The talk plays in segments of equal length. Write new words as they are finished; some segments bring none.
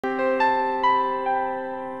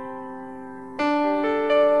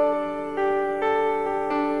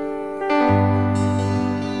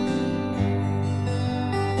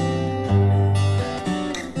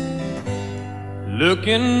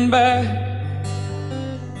Looking back,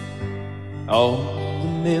 all the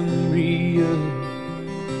memory of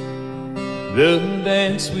the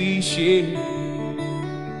dance we shared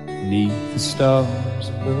neath the stars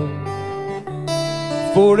above.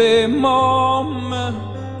 For a moment,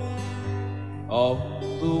 all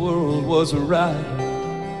the world was right.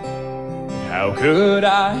 How could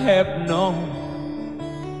I have known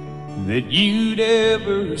that you'd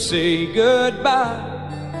ever say goodbye?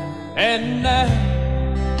 And now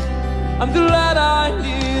I'm glad I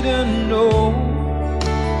didn't know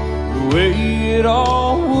the way it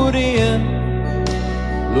all would end,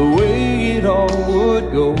 the way it all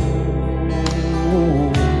would go.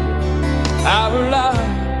 Our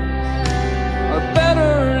lives are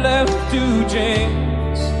better left to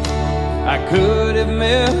chance. I could have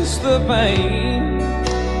missed the pain,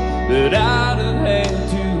 but I'd have had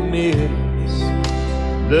to miss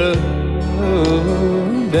the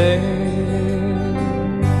dance.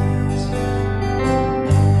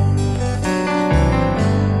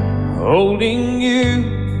 Holding you,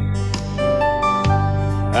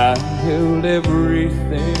 I held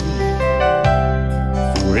everything.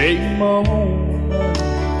 For a moment,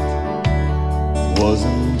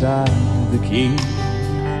 wasn't I the king?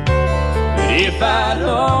 But if I'd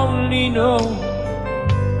only known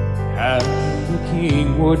how the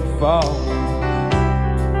king would fall,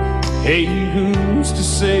 hey, who's to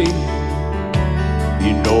say?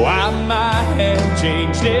 You know I might have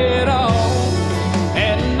changed it all.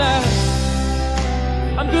 And now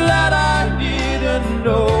I'm glad I didn't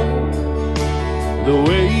know the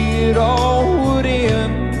way it all would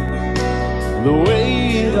end, the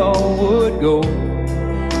way it all would go.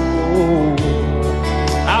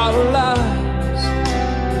 Our lives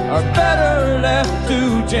are better left to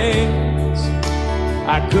chance.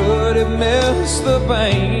 I could have missed the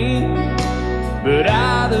pain, but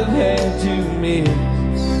I'd have had to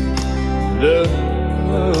miss the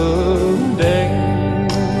dance.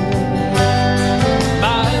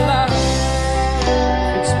 My life,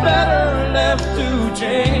 it's better left to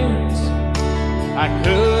chance. I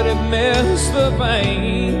could have missed the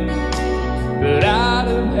pain, but I'd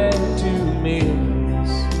have had to miss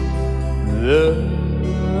the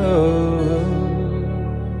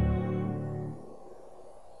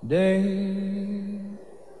days.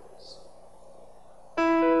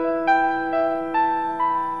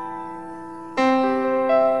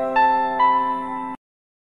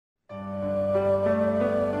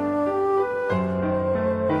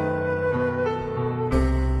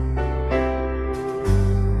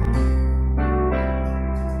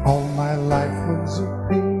 All my life was a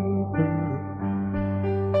paper,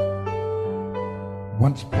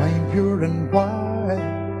 once plain, pure and white,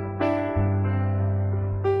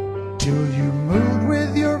 till you moved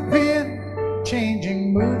with your pen,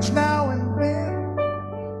 changing moods now and then,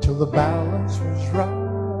 till the balance was right.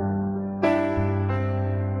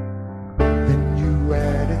 Then you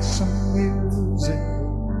added some music,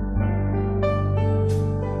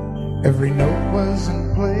 every note was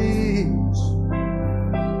in place,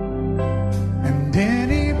 and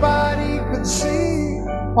anybody could see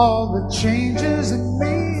all the changes in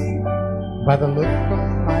me by the look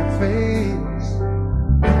on my face.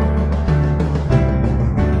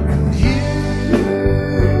 And you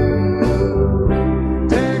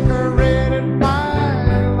decorated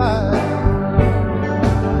my life,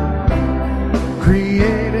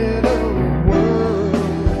 created a world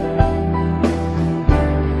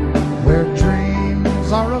where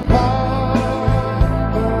dreams are apart.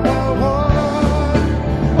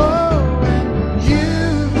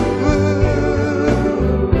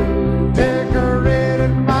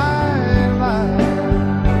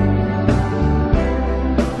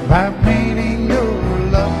 By painting your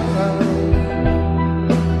love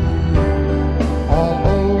all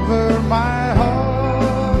over my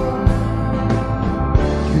heart,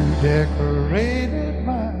 you decorated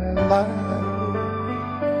my life.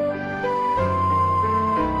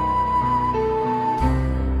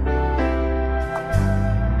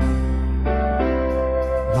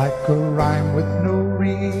 Like a rhyme with no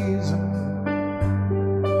reason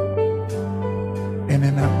in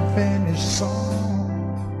an unfinished song,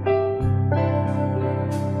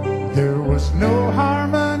 there was no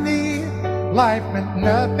harmony, life meant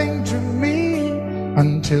nothing to me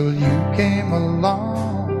until you came along.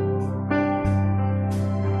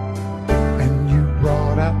 And you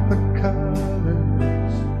brought out the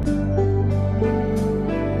colors,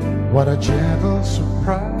 what a gentle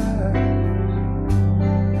surprise.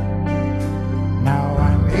 Now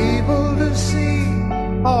I'm able to see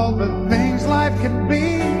all the things life can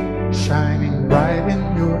be, shining bright in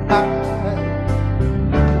your eyes.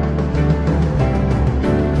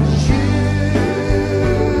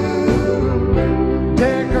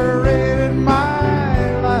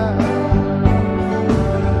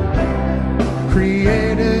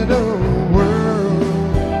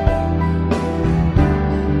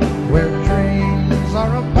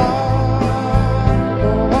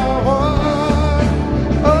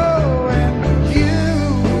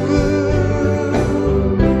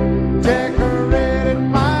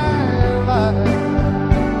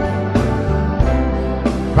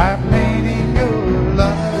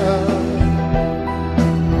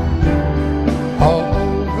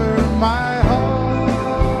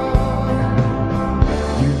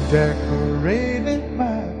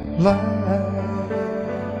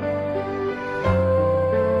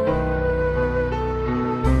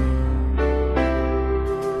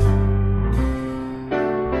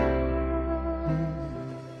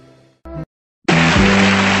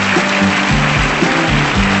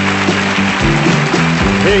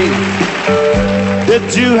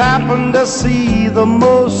 Did you happen to see the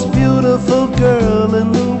most beautiful girl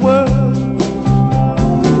in the world?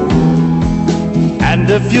 And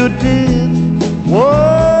if you did,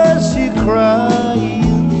 was she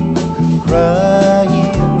crying,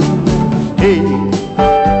 crying? Hey,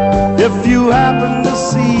 if you happen to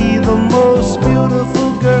see the most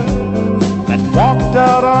beautiful girl that walked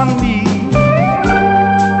out on me,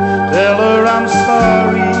 tell her I'm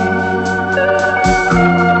sorry.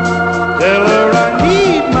 Tell her I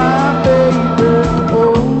need my baby.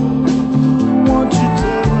 Oh, won't you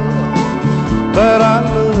tell her that I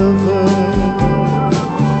love her?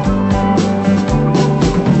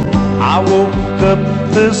 I woke up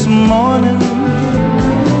this morning,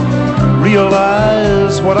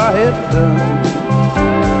 realized what I had done.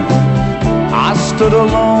 I stood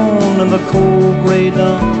alone in the cold gray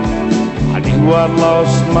dawn. I knew I'd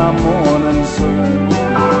lost my morning sun.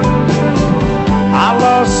 I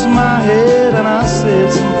lost my head and I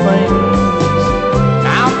said some things.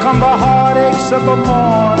 Now come the heartaches that the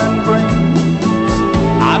morning brings.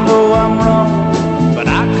 I know I'm wrong, but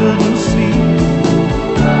I couldn't see.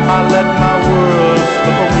 I let my world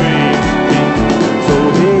slip away from me. So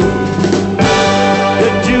hey,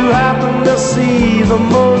 did you happen to see the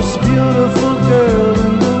most beautiful girl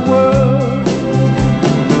in the world?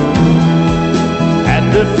 And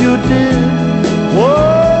if you did,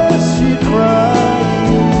 was she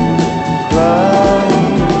crying,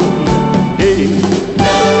 crying? Hey,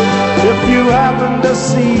 if you happen to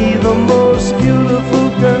see the most beautiful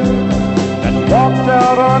girl that walked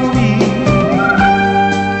out on me,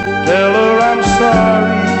 tell her I'm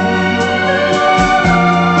sorry.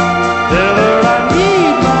 Tell her I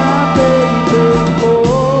need my baby. Oh,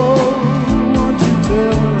 won't you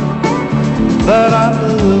tell her that I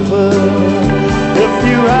love her? If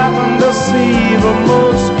you happen to see the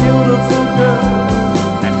most beautiful girl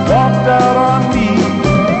that walked out on me,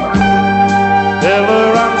 tell her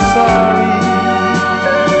I'm sorry.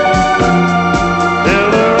 Tell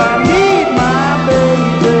her I need my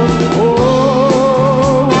baby. Oh,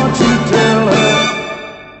 won't you tell her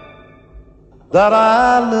that I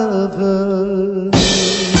love her?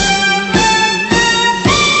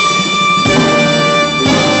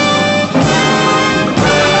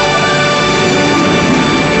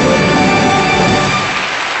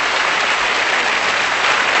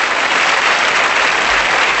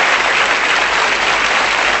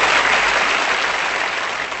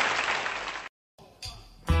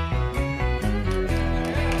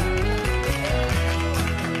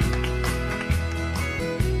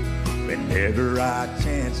 Whenever I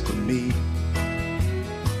chance to meet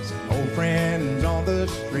some old friends on the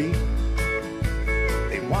street,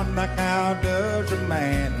 they wonder how does a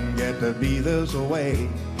man get to be this way.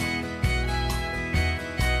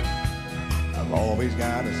 I've always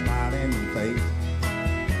got a smiling face,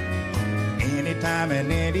 anytime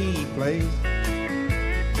and any place.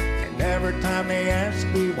 And every time they ask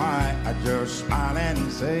me why, I just smile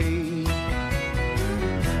and say,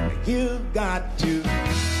 you've got to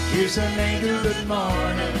kiss an angel good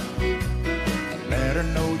morning and let her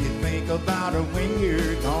know you think about her when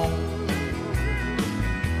you're gone.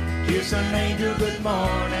 Kiss an angel good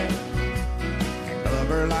morning and love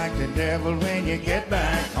her like the devil when you get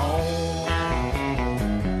back home.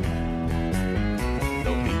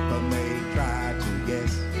 Though people may try to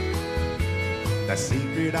guess the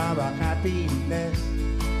secret of our happiness,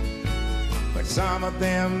 but some of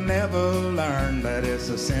them never learn that it's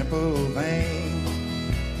a simple thing.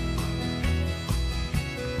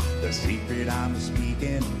 The secret I'm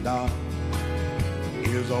speaking of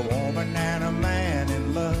is a woman and a man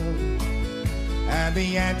in love. And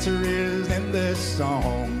the answer is in this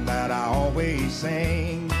song that I always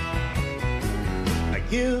sing.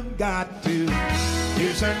 You've got to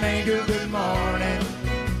kiss an angel good morning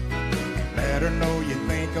and let her know you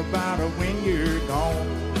think about her when you're gone.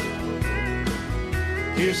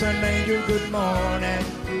 Kiss an angel good morning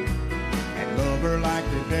and love her like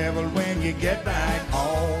the devil when you get back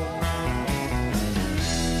home.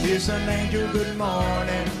 Kiss an angel good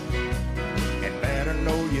morning and let her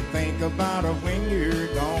know you think about her when you're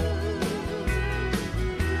gone.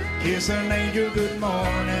 Kiss an angel good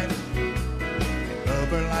morning and love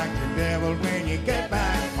her like the devil when you get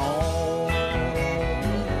back home.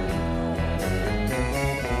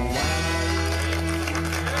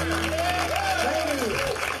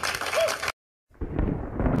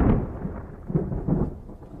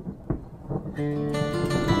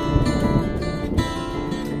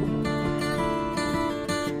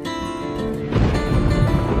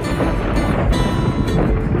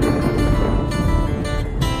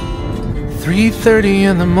 "3:30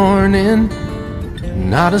 in the morning,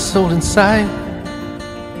 not a soul in sight.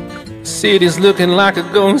 City's looking like a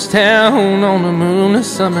ghost town on a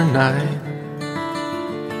moonless summer night.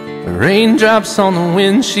 Raindrops on the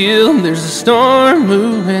windshield, there's a storm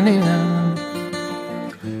moving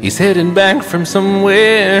in. He's heading back from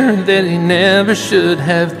somewhere that he never should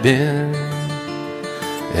have been.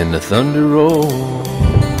 And the thunder rolls,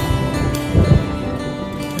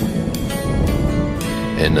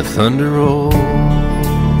 and the thunder rolls.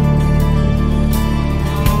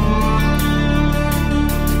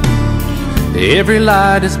 Every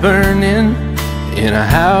light is burning in a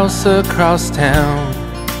house across town.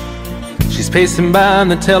 She's pacing by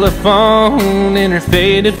the telephone in her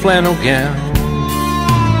faded flannel gown,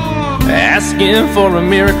 asking for a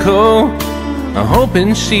miracle,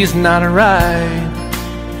 hoping she's not alright,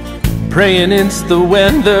 praying it's the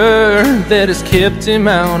weather that has kept him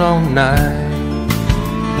out all night.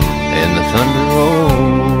 And the thunder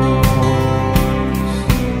rolls,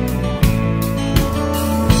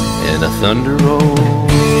 and the thunder rolls,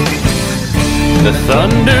 the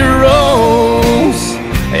thunder rolls,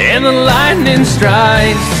 and the lightning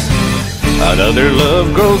strikes. Another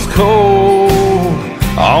love grows cold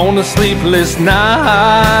on a sleepless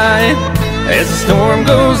night, as the storm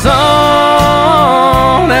goes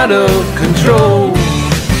on out of control.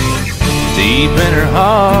 Deep in her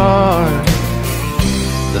heart,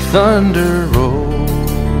 the thunder rolls.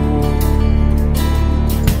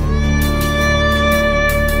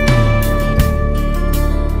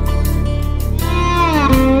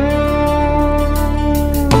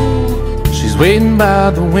 She's waiting by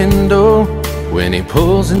the window when he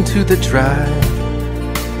pulls into the drive.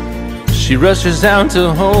 She rushes out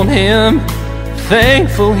to hold him,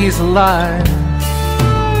 thankful he's alive.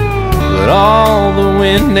 But all the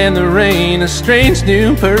wind and the rain, a strange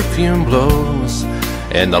new perfume blows,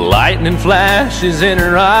 and the lightning flashes in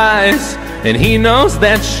her eyes, and he knows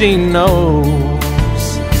that she knows.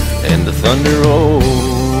 And the thunder rolls,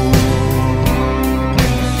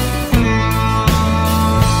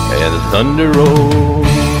 and the thunder rolls.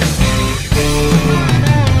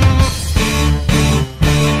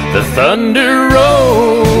 The thunder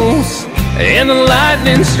rolls, and the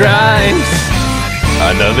lightning strikes.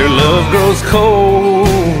 Another love grows cold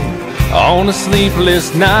on a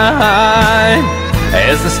sleepless night,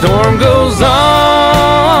 as the storm goes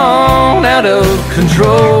on out of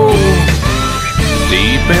control.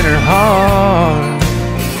 Deep in her heart,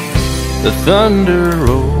 the thunder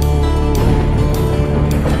rolls.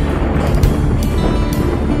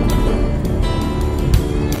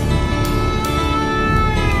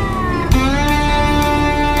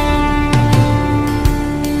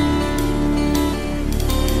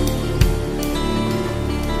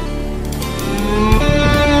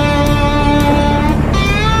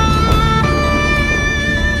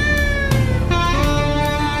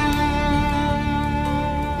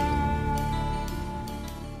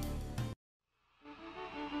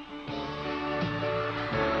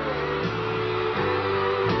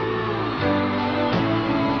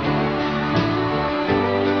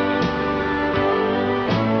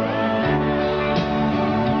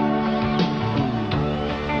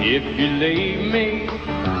 If you leave me,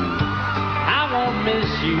 I won't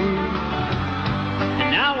miss you,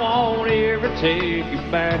 and I won't ever take you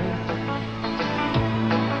back.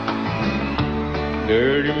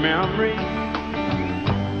 Dirty memory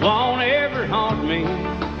won't ever haunt me,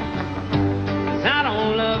 'cause I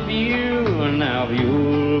don't love you, and now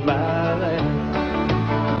you'll buy that.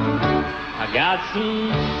 I got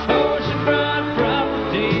some oceanfront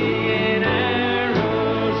property in Arizona.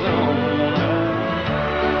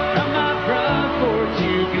 From my front porch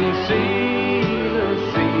you can see the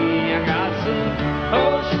sea. I got some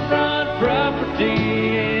oceanfront property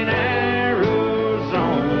in Arizona.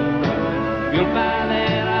 You'll buy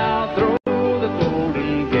that, I'll throw the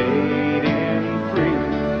Golden Gate in free.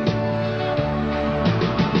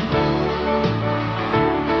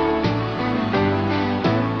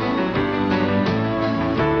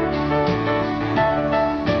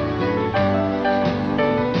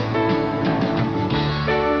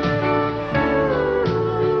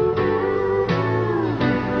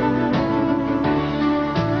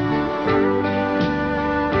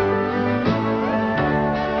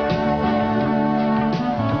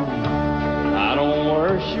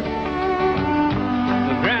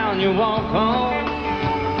 You walk on,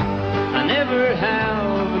 I never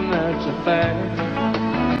have, and that's a fact.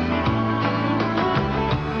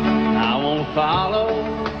 I won't follow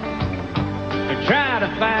or try to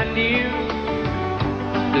find you,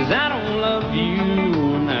 'cause I don't love you,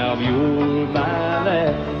 now you'll buy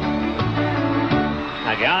that.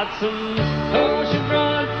 I got some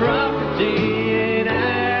oceanfront property in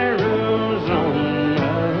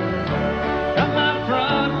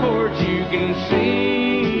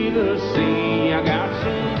see the sea. I got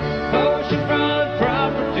some oceanfront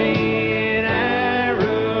property in Arizona.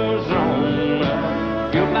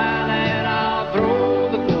 If you'll buy that, I'll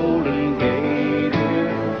throw the Golden Gate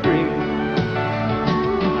in free.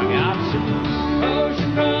 I got some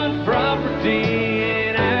oceanfront property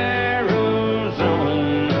in Arizona.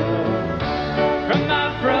 From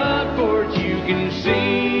my front porch you can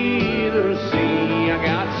see the sea. I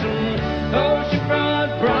got some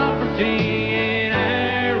oceanfront property in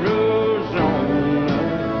Arizona.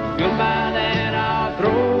 If you'll buy that, I'll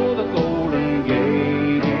throw the Golden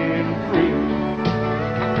Gate in free.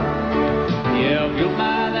 Yeah, if you'll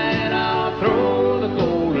buy that, I'll throw the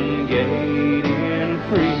Golden Gate in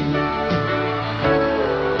free.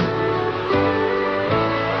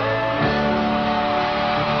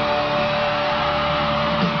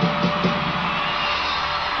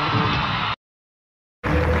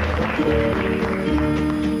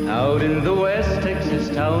 Out in the West Texas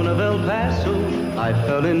town of El Paso, I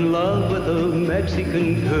fell in love with a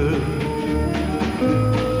Mexican girl.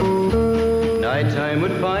 Nighttime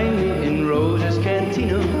would find me in Rose's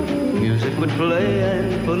Cantina. Music would play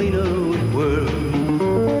and Felina would whirl.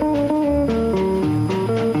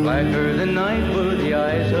 Blacker than night were the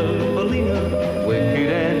eyes of Felina,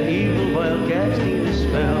 wicked and evil while casting a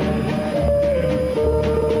spell.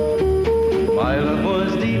 My love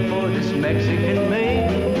was deep for this Mexican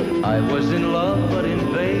maiden. I was in love, but in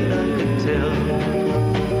vain I could tell.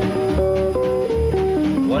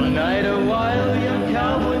 One night a wild young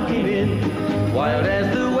cowboy came in, wild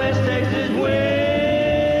as the West Texas wind.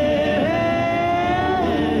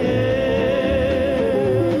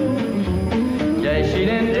 Dashing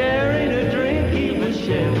and daring to drink he was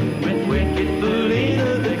sharing with wicked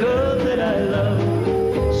Felina, the girl that I love.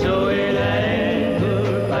 So in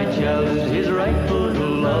anger I challenged his right for the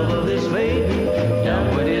love of this maiden.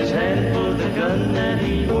 Down went his hand for the gun that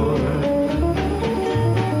he wore.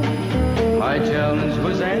 My challenge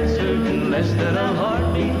was answered in less than a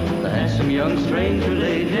heartbeat. The handsome young stranger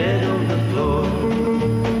lay dead on the floor.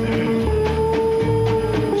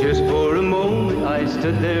 Just for a moment I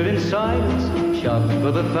stood there in silence, shocked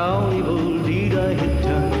for the foul evil deed I had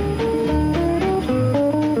done.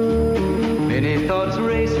 Many thoughts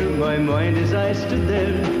raced through my mind as I stood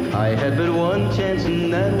there. I had but one chance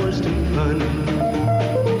and that was to run.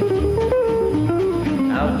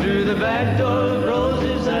 Out through the back door of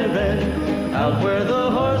Roses I ran, out where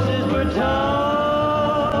the horses were tied.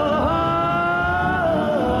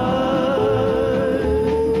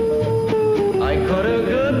 I caught a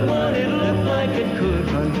good one, it looked like it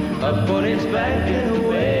could run, up on its back and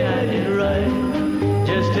away I did ride.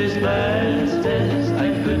 Just as fast as I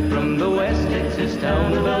could from the West Texas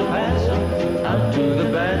town of El Paso, out to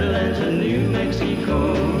the Badlands of New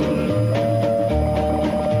Mexico.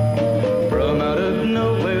 From out of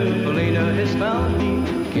nowhere, Felina has found me,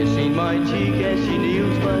 kissing my cheek as she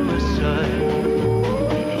kneels by my side.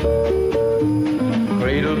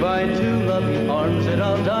 Cradled by two loving arms that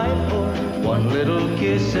I'll die for, one little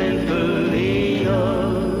kiss and Felina,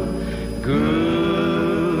 goodbye.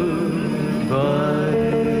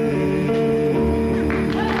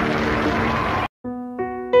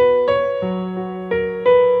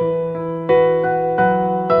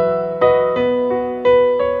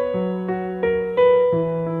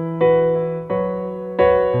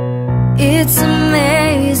 It's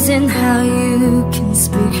amazing how you can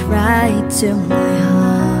speak right to my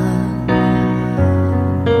heart.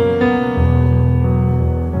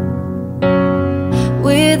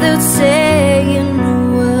 Without saying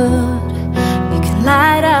a word, you can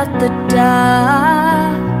light out the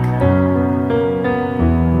dark.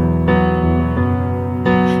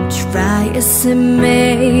 Try as I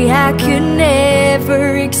may, I could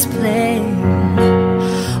never explain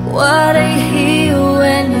what I hear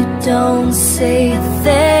when you don't say a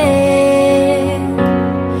thing.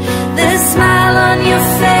 The smile on your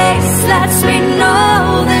face lets me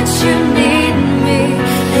know that you need me.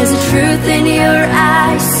 There's a truth in your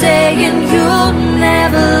eyes saying you'll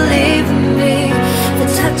never leave me. The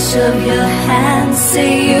touch of your hand say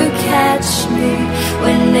you catch me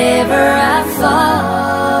whenever I fall.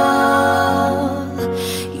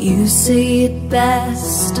 You say it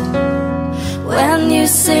best when you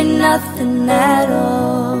say nothing at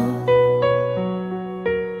all.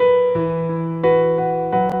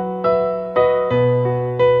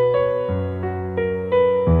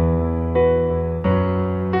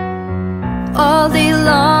 All day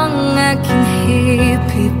long I can hear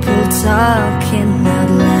people talking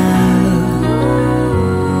out loud.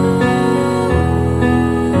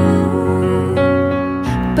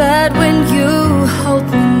 But when you hold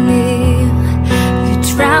me near, you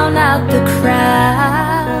drown out the crowd.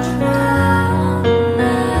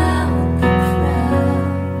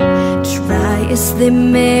 they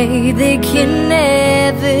may, they can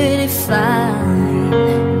never define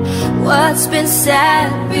what's been said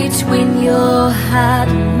between your heart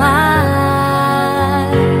and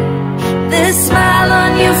mine. The smile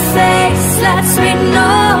on your face lets me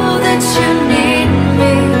know that you need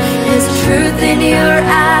me. There's a truth in your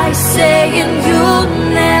eyes saying you'll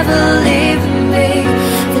never leave me.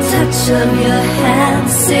 The touch of your hand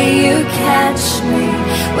say you catch me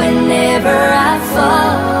whenever I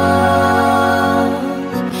fall.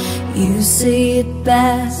 You say it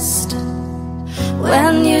best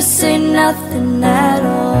when you say nothing at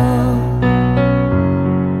all.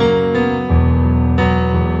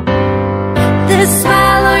 The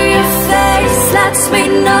smile on your face lets me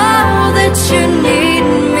know that you need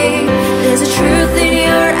me. There's a truth in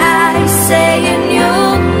your eyes saying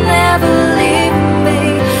you'll never leave me.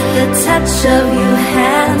 The touch of your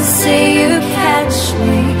hand say you catch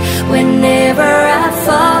me whenever I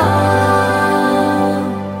fall.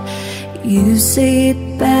 You say it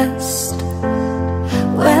best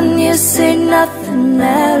when you say nothing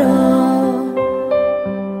at all.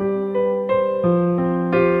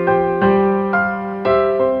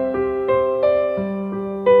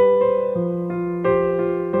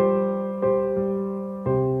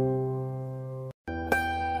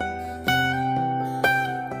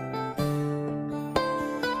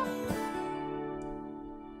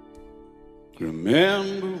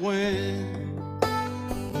 Remember when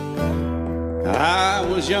I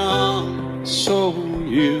was young, so were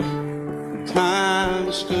you.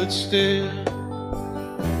 Time stood still.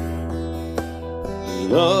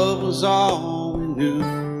 Love was all we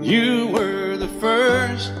knew. You were the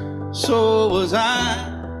first, so was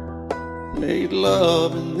I. Made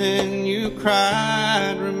love and then you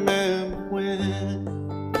cried. Remember when?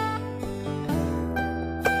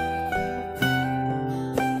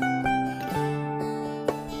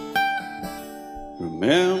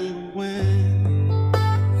 Remember when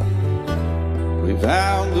we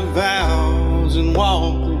vowed the vows and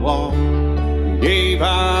walked the walk, gave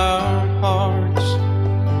our hearts,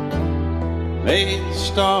 made the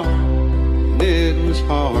start, and it was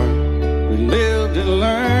hard. We lived and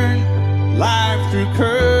learned life through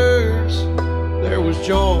curves. There was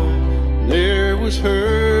joy, there was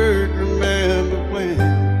hurt. Remember when?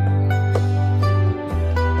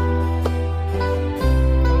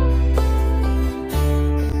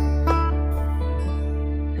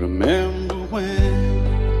 Remember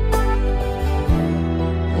when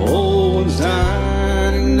old ones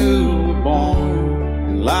died and new were born,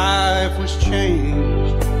 and life was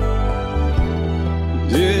changed,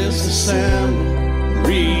 disassembled,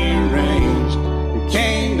 rearranged. We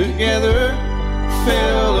came together,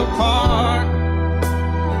 fell apart,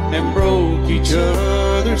 and broke each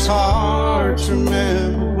other's hearts.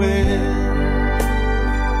 Remember when?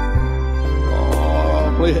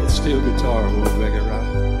 Oh, play that steel guitar, we'll make it right.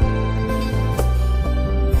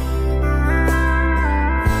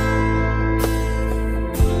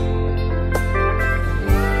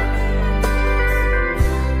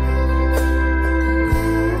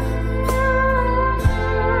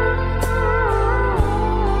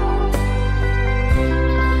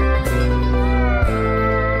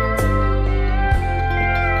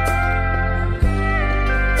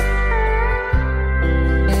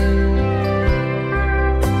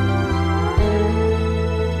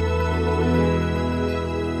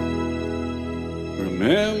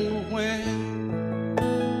 Remember when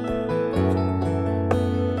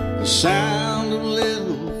the sound of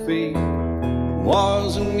little feet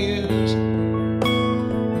was amused?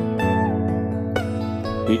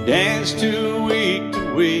 He danced to week,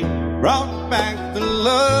 brought back the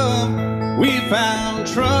love. We found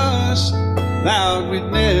trust, vowed we'd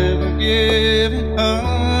never give it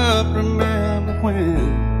up. Remember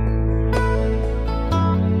when?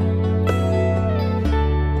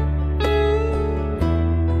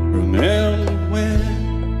 Remember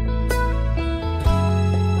when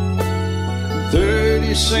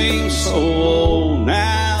 30 seems so old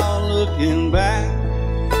now, looking back.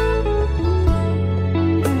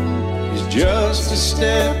 It's just a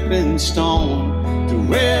stepping stone to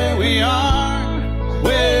where we are,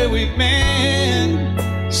 where we've been.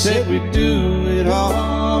 Said we'd do it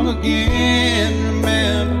all again.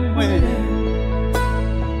 Remember when?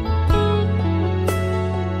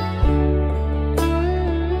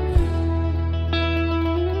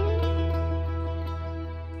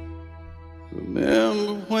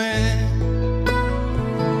 Remember when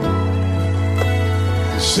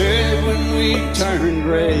you said when we turned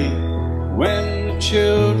gray, when the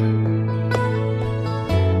children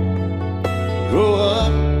grow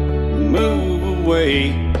up and move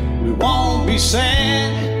away, we won't be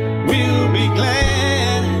sad, we'll be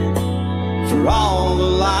glad for all the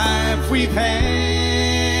life we've had.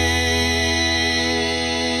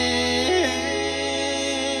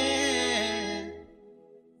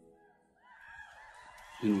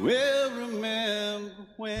 And we'll remember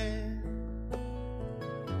when.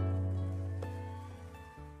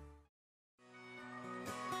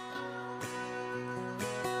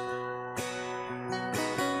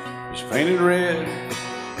 It's painted red,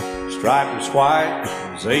 striped was white,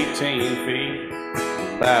 it was 18 feet,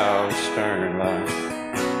 about the stern line.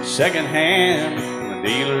 Second hand from a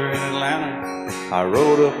dealer in Atlanta, I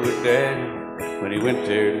rode up with Daddy when he went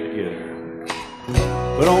there to get her.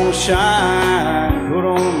 Put on a shine, put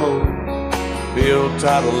on a motor, built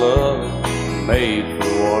tight of love, made for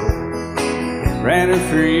the water. Ran her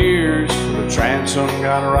for years, the transom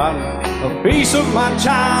got rotten. A piece of my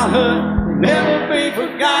childhood will never be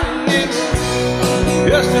forgotten. It's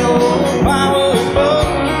just an old power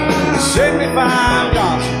boat, 75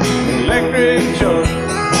 Johnson, electric choke.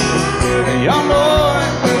 A young boy,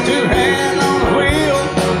 two hands on the wheel.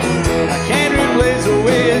 I can't replace the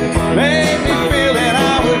way it made me feel that I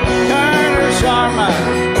would turn her sharp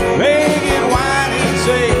mind, make it wide and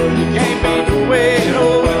say you can't beat the way an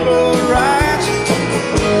old boat rides.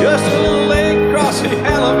 Just a little lake across the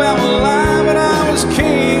Alabama line, but I was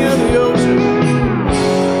king of the ocean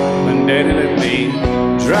when Daddy let me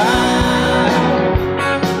drive.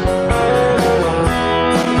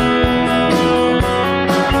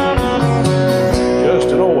 Just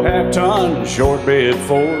an old half-ton short bed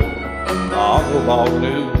Ford my uncle bought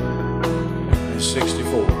new in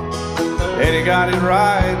 '64. Daddy got it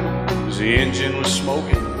right because the engine was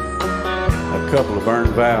smoking, a couple of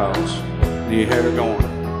burned valves, and he had her going.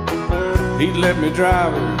 He'd let me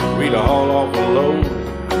drive her, we'd haul off a load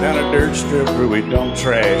down a dirt strip where we'd dump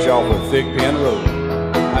trash off a thick pin road.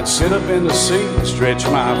 I'd sit up in the seat and stretch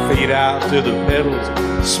my feet out to the pedals,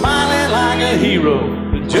 smiling like a hero.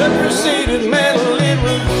 The judge proceeded metal, it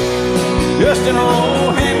was just an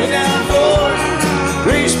old hand-me-down Ford,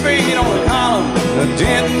 3-speed on the column, a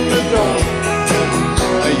dent in the door.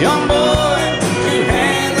 A young boy, two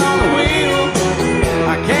hands on the wheel.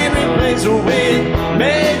 I can't replace the way it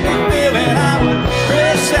made me feel, and I would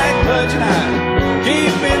press that clutch and I'd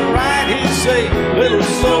keep it right. He'd say, little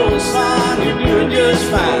slow, son, you're doing just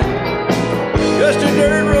fine. Just a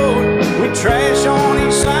dirt road with trash on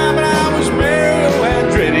each side, but I was Mario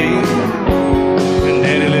Andretti, and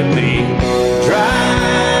Daddy let me drive.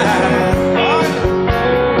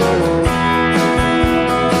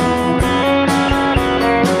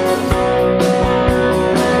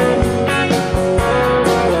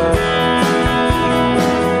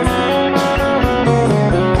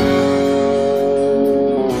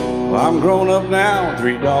 I'm grown up now,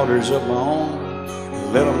 3 daughters of my own.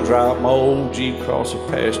 Let them drive my old Jeep across the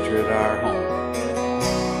pasture at our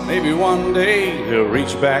home. Maybe one day they'll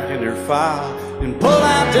reach back in their file and pull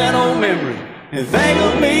out that old memory and think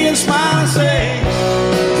of me and smile and say,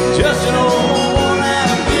 just an old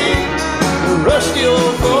worn-out Jeep, a rusty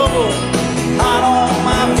old Volvo, hot on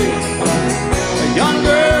my feet. A young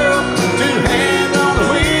girl, 2 hands on the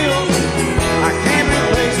wheel. I can't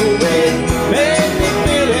replace the way it made me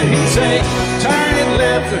feel it. He'd say, turn it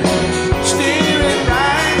left or steer it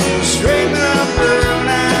right, straighten up girl,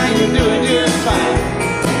 now you're doing just fine.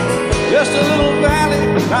 Just a little valley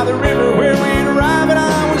by the river where we'd arrive, and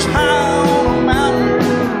I was high on a mountain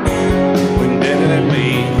when Daddy let me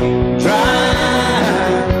drive.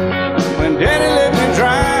 When Daddy let me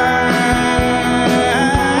drive,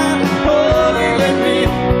 oh, let me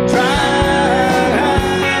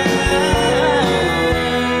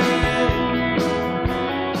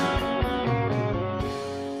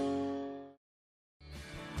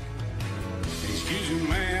Excuse me,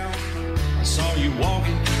 ma'am, I saw you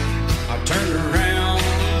walking. I turned around,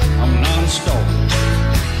 I'm not a stalker.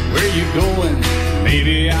 Where you going?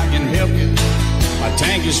 Maybe I can help you. My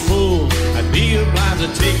tank is full, I'd be obliged to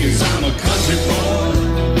take you. 'Cause I'm a country boy,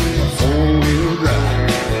 a 4-wheel drive.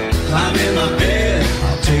 Climb in my bed,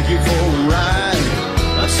 I'll take you for a ride.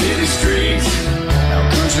 Up city streets, out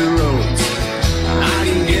country roads, I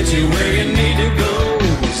can get you where you need to go.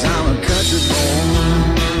 'Cause I'm a country boy.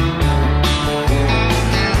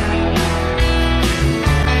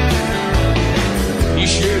 You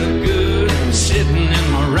sure look good sitting in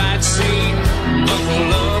my right seat.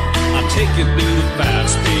 Buckle up, I'll take you through the 5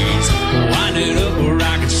 speeds. Wind it up or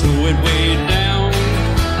I can slow it way down.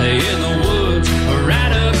 In the woods or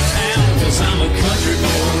right uptown. 'Cause I'm a country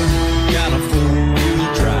boy, got a 4-wheel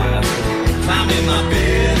drive. Climb in my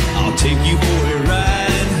bed, I'll take you for a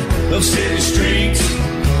ride. Up city streets,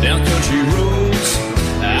 down country roads,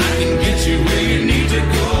 I can get you where you need to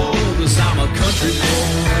go. 'Cause I'm a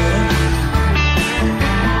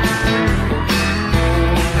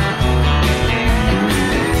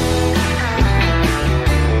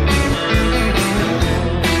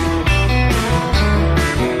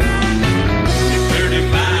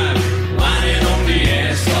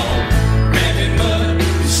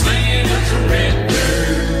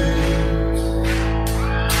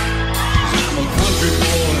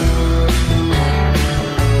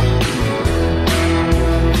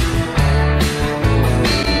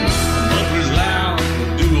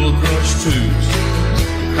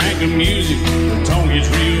the music, the tone gets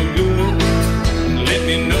real good. Let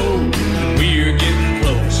me know when we're getting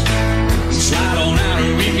close. Slide on out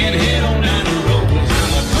and we can head on down the road. 'Cause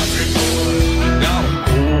I'm a country boy, got a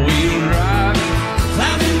four-wheel drive.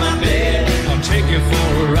 Climb in my bed, I'll take you for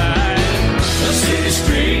a ride. The city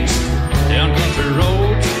streets, down country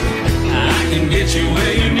roads, I can get you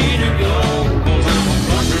where you need to go. 'Cause I'm a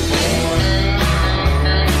country boy.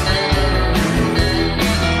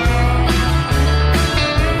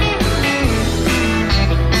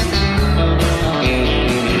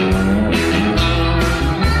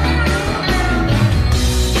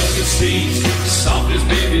 Soft as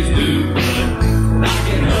babies do,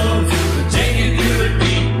 rockin' up to take you through the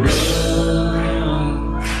deep run.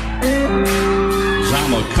 'Cause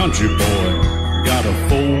I'm a country boy, got a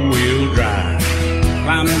four-wheel drive.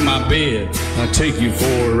 Climb in my bed, I'll take you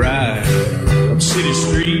for a ride. Up city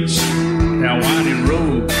streets, down winding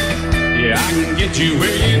roads, yeah, I can get you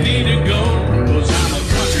where you need to go. 'Cause I'm a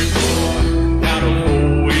country boy, got a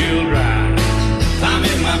four-wheel drive. Climb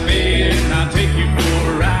in my bed, and I'll take you for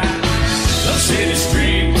a ride. The city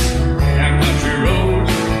streets and country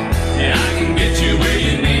roads, yeah, I can get you where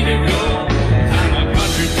you need to go. I'm a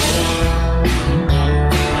country boy,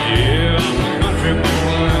 yeah, I'm a country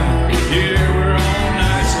boy. Yeah, we're all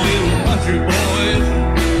nice little country boys.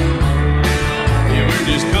 Yeah, we're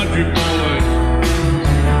just country boys.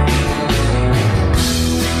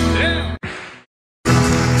 Yeah.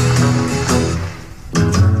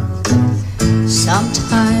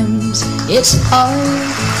 Sometimes it's hard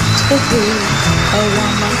to be a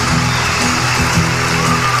woman,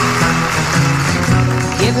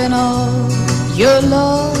 giving all your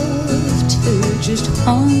love to just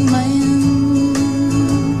one man.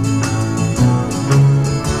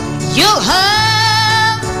 You'll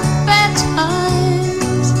have bad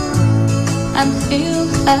times and he'll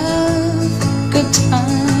have good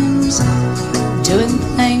times, doing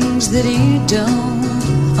things that he don't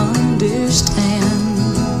understand.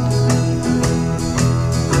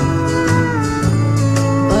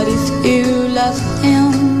 If you love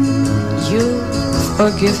him, you'll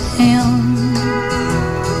forgive him,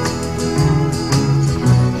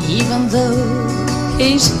 even though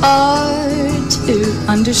he's hard to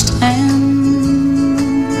understand.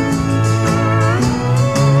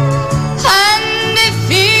 And if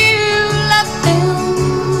you love him,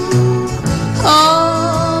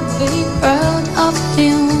 oh, be proud of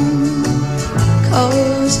him,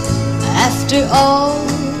 'cause after all,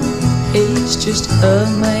 he's just a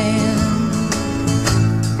man.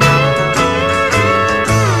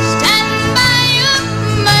 Stand by your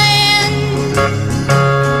man.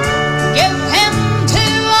 Give him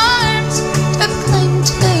 2 arms to cling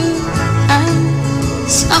to and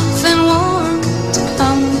something warm to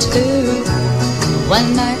come to when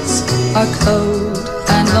nights are cold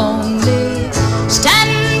and lonely.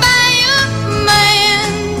 Stand by your man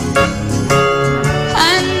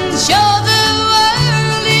and show the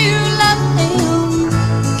world you love him.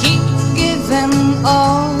 Keep giving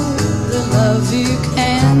all the love you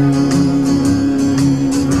can.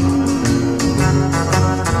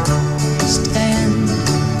 Stand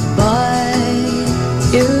by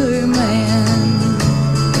your man.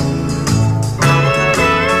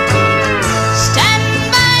 Stand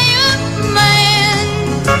by your man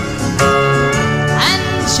and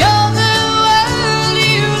show the world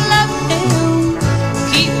you love him.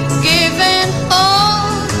 Keep giving all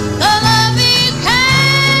the love you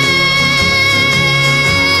can.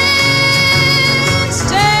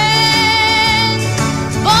 Stand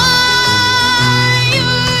by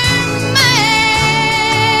your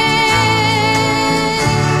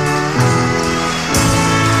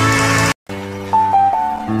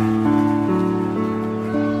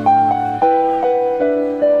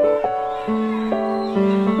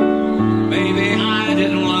Maybe I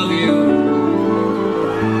didn't love you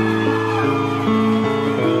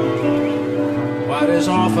quite as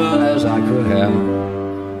often as I could have.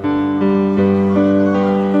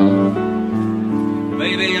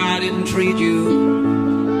 Maybe I didn't treat you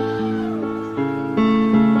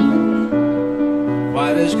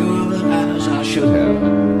quite as good as I should have.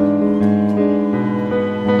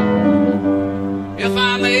 If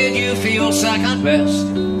I made you feel second best,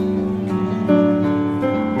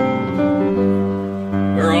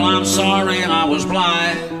 girl, I'm sorry I was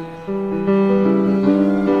blind.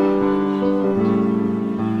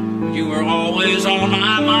 You were always on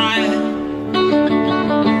my mind.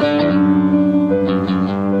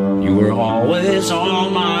 You were always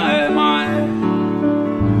on my mind.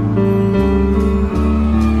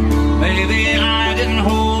 Maybe I didn't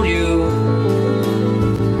hold you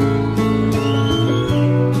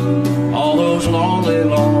all those lonely,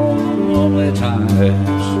 lonely lonely times.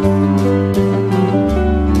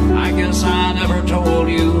 I guess I never told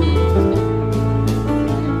you,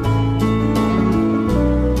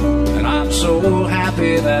 and I'm so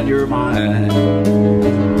happy that you're mine.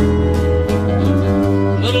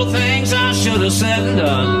 Little things I should have said and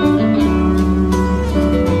done,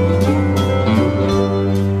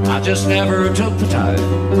 I just never took the time.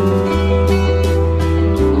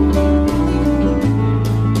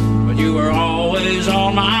 But you were always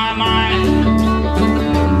on my mind.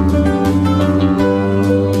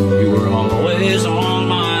 You were always on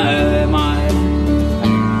my mind.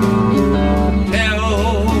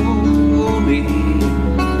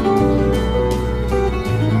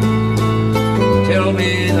 Tell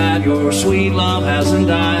me that your sweet love hasn't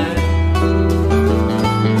died.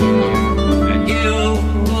 And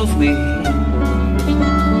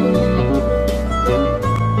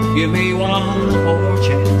give me one more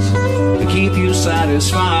chance to keep you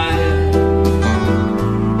satisfied.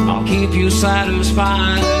 I'll keep you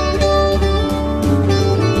satisfied.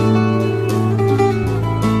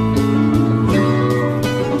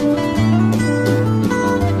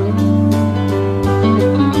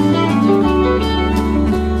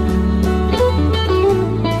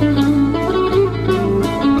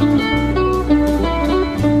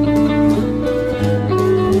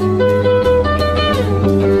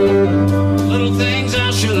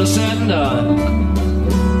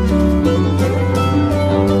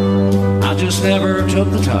 Never took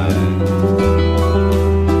the time,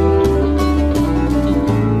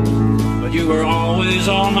 but you were always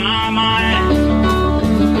on my mind.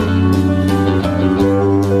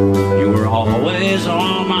 You were always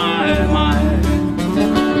on my mind.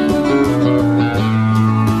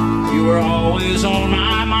 You were always on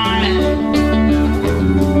my mind.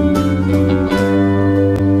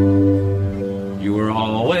 You were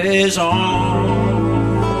always on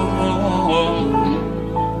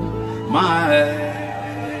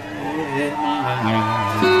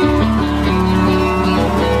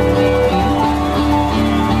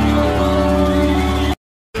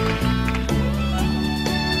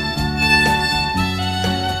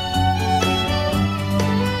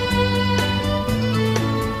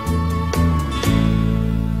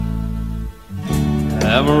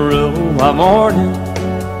Amarillo by morning,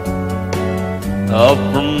 up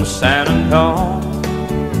from San Antonio.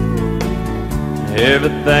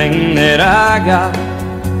 Everything that I got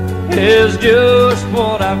is just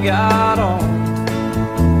what I've got on.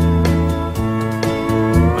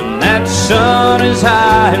 When that sun is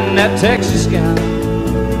high in that Texas sky,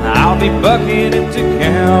 I'll be bucking into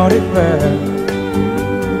county fair.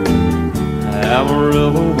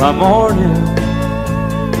 Amarillo by morning,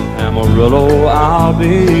 Amarillo, I'll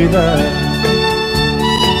be there.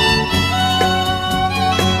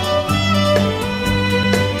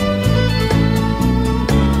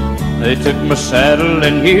 They took my saddle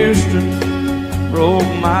in Houston, broke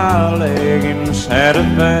my leg in Santa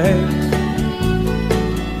Fe.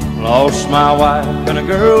 Lost my wife and a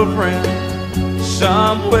girlfriend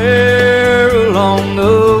somewhere along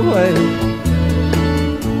the way.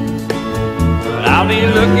 But I'll be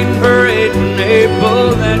looking for it when they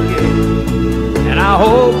pull that gate, and I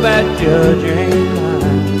hope that judge ain't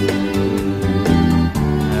lying.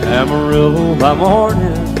 Amarillo by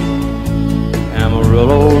morning,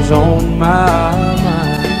 Amarillo's on my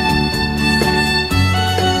mind.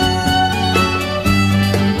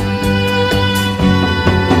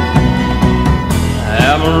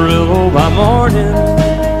 Amarillo by morning,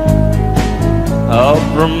 up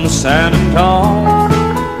from San Antonio.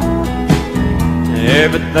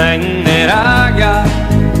 Everything that I got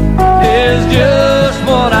is just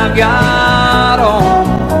what I've got on.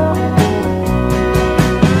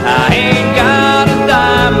 I ain't got a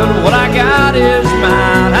dime, but what I got is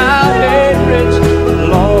mine. I ain't rich, but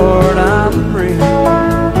Lord, I'm free.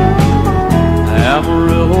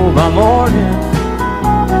 Amarillo by morning,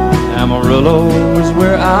 Amarillo is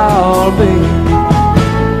where I'll be.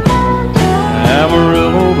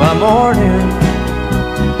 Amarillo by morning,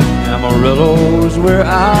 Amarillo is where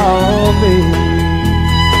I'll be.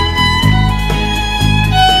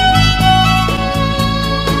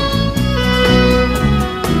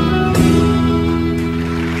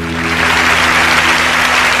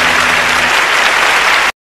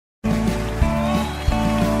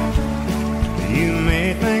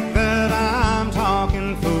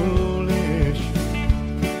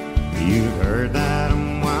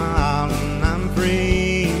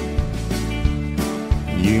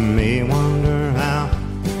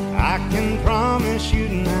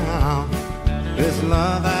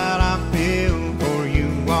 Love that I feel for you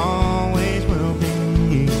always will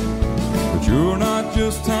be. But you're not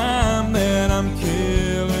just time that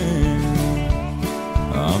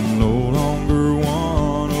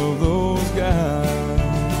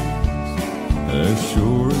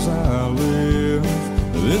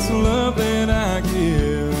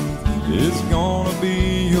It's gonna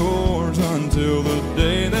be yours until the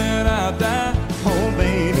day that I die. Oh,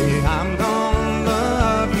 baby, I'm gonna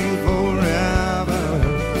love you forever,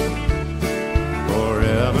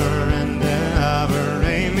 forever and ever,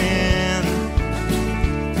 amen.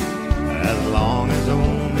 As long as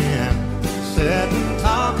old men sit and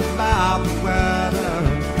talk about the weather,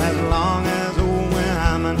 as long as old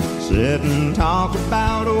women sit and talk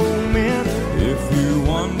about old men. If you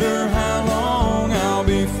wonder how long I'll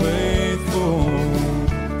be faithful,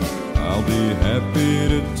 I'll be happy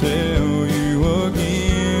to tell you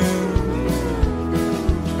again.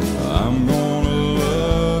 I'm gonna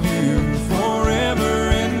love you forever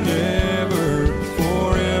and ever,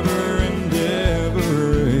 forever and ever,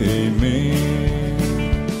 amen.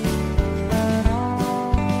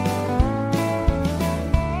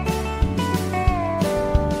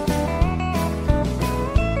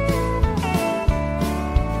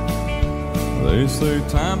 They say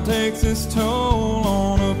time takes its toll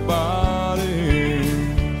on a body,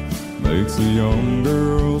 makes a young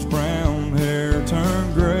girl's brown hair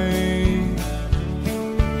turn gray.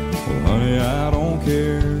 Well, honey, I don't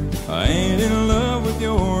care, I ain't in love with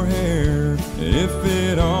your hair. If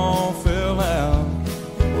it all fell out,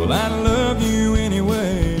 well, I'd love you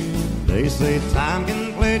anyway. They say time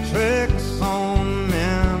can play tricks on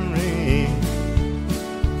memory,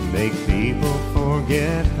 make people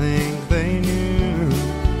forget things they knew.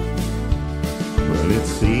 But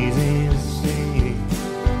it's easy to see,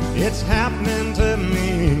 it's happening to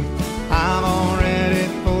me. I've already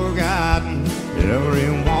forgotten every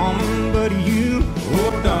woman but you.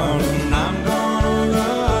 Oh, darling, I'm gonna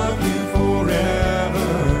love you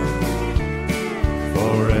forever,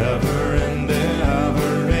 forever and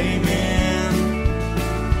ever, amen.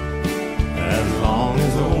 As long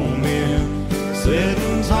as old men sit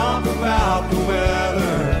and talk about the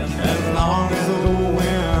weather, as long as old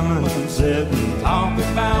women sit and talk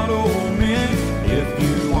about old men. If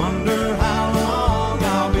you wonder how long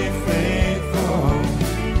I'll be faithful,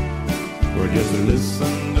 or just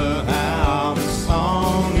listen to how the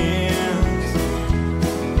song ends,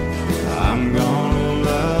 I'm gonna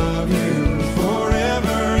love you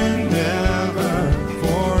forever and ever,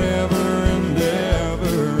 forever and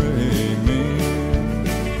ever, amen.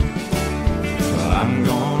 I'm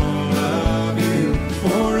gonna love you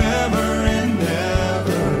forever and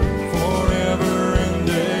ever, forever and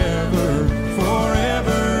ever,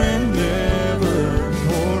 forever and ever,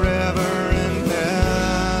 forever and ever,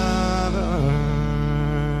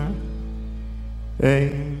 amen.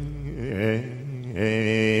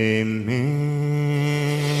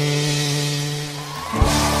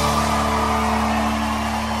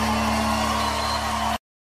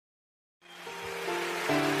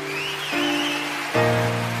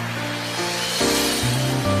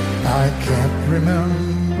 I can't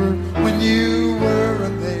remember when you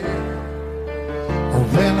weren't there, or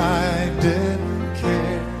when I didn't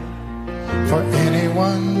care for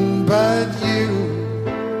anyone but you.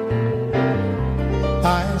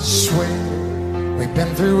 I swear we've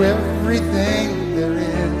been through everything there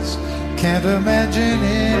is. Can't imagine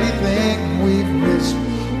anything we've missed.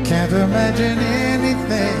 Can't imagine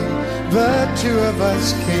anything the two of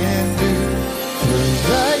us can do. Through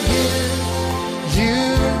the years, you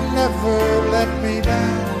never let me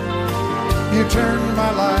down. You turned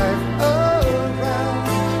my life around.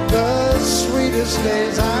 The sweetest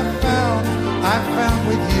days I found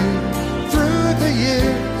with you. Through the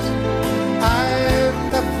years, I've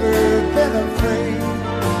never been afraid.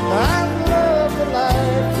 I love the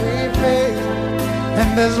life we made,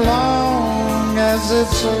 and as long as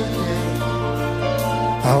it's okay,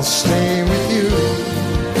 I'll stay with you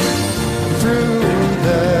through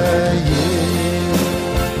the years.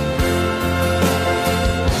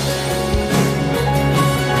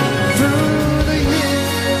 Through the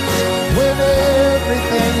years, when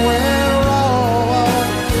everything went wrong,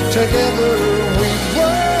 together we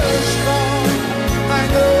were strong. I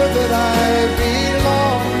know that I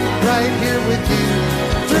belong right here with you.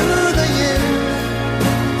 Through the years,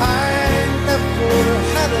 I never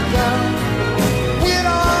had a doubt. We'd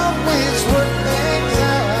always work things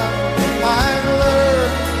out. I've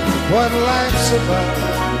learned what life's about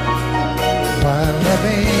by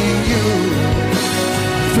loving you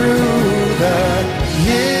through the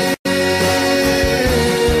years.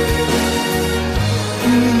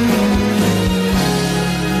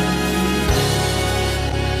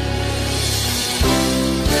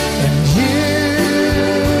 And you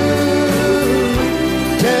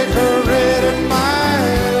decorated my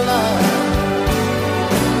life,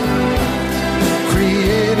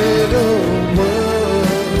 created a world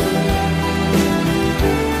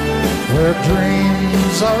where dreams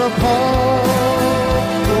worlds are apart.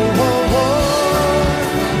 Oh, oh, oh,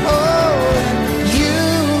 oh, you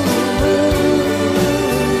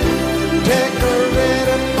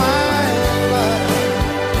decorated my life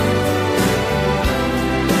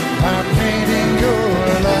by painting your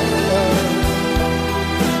love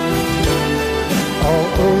all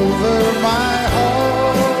over my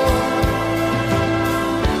heart.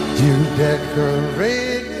 You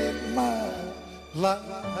decorated my life.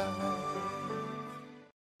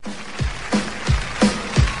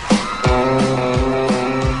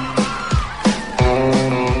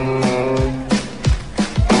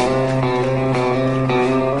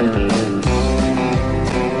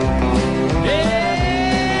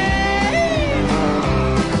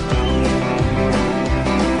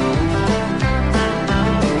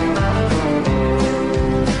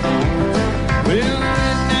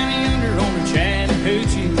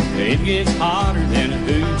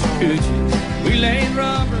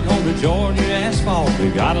 Georgia asphalt, we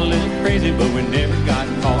got a little crazy, but we never got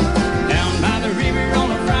caught. Down by the river on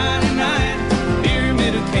a Friday night,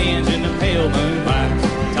 pyramid of cans in the pale moonlight,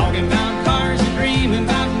 talking about cars and dreaming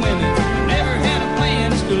about women. Never had a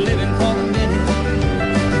plan, still living for the minute.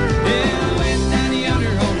 Yeah, I went down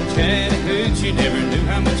yonder on the Chattahoochee, never knew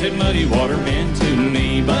how much that muddy water meant to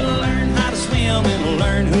me, but I learned how to swim and I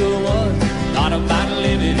learned who I was. Not about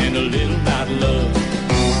living and a little about love.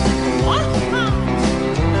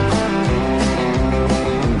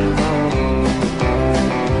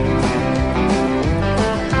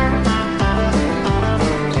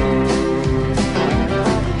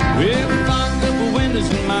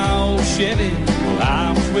 Chevy, well,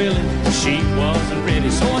 I was willing, the sheep wasn't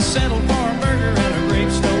ready, so I settled for a burger and a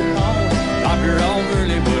grape stove home. Dropped her off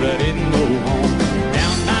early, but I didn't go home.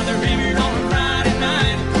 Down by the river on a Friday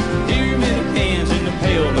night, pyramid of cans in the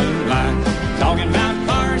pale moonlight, talking about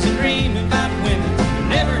cars and dreaming about women.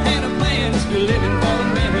 Never had a plan, still living for the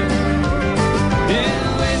minute. Yeah,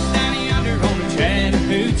 I went down yonder on the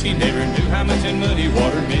Chattahoochee, never knew how much that muddy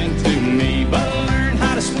water meant to me, but I learned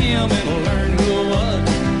how to swim and I learned who I was.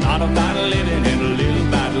 Not about living and a little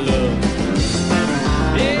about love.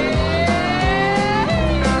 Yeah.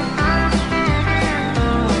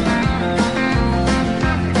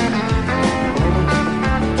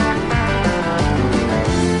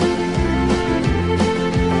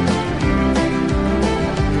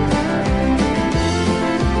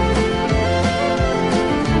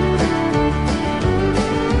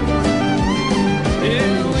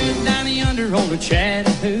 Yeah, we're down yonder on the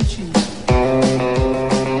Chattahoochee.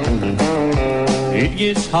 It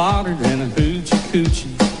gets hotter than a hoochie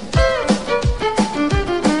coochie.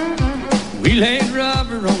 We laid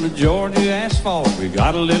rubber on the Georgia asphalt. We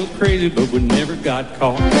got a little crazy, but we never got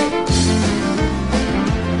caught.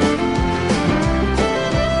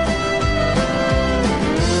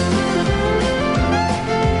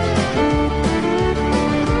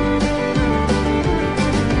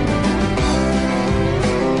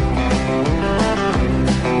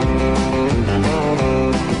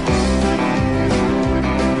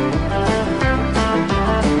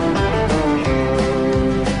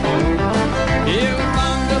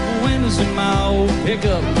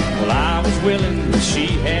 Well, I was willing, but she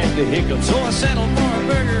had the hiccup, so I settled for a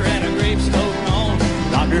burger and a grape stove on.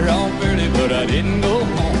 Dropped her off early, but I didn't go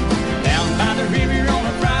home. Down by the river on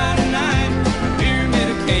a Friday night, pyramid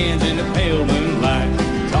of cans in the pale moonlight,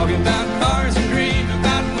 talking about cars and dreaming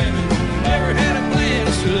about women. Never had a plan,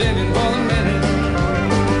 still living for the minute.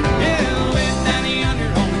 Yeah, I went down yonder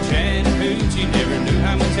on the Chattahoochee, never knew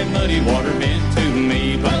how much that muddy water meant to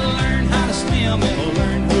me, but I learned how to swim and I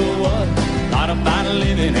learned who I was. Not about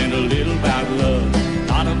living and a little about love.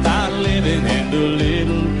 Not about living and a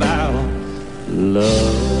little about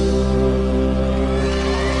love.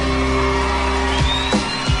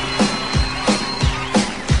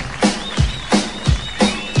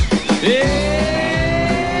 Yeah.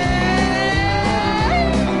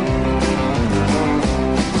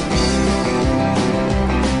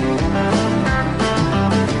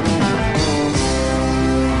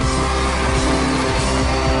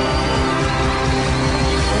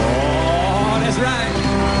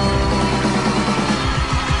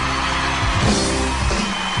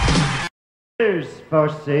 For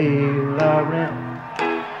sale or rent,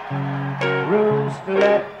 rooms still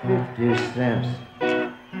at 50 cents.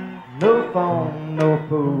 No phone, no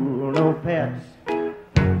pool, no pets.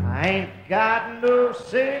 I ain't got no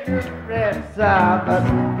cigarettes.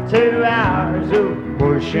 But 2 hours of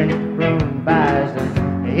pushing room buys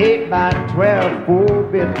an 8x12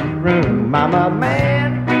 4-bit room. I'm a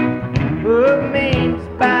man who means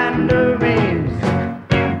by no means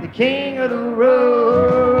the king of the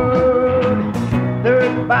road. 30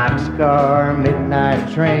 boxcar midnight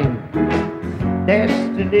train,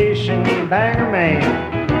 destination Bangor, Maine.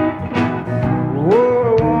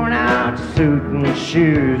 Whoa, worn out suit and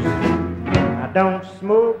shoes. I don't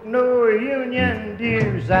smoke no union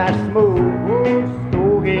dues. I smoke old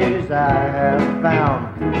stogies I have found.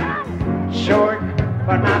 Short,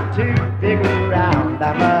 but not too big around.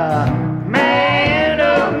 I'm a man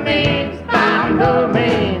of means, by no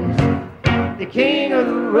means, the king of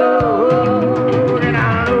the road. And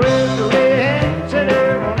I know every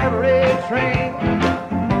head on every train,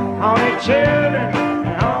 all the children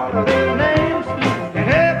and all of their names, and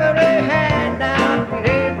every hand down in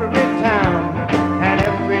every town, and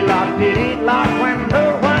every lock did eat lock when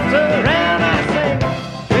no one's around. I sing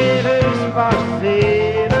Traders for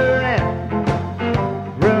Sailor and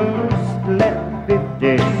Rose left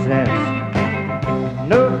 50 cents.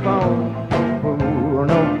 No phone, no pool,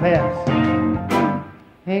 no pets.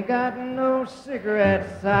 Ain't got no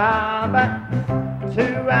cigarettes, but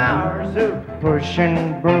 2 hours of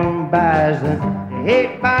pushing broom buys an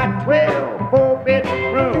 8x12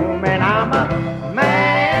 4-bedroom, and I'm a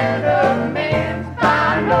man of means,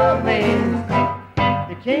 by no means,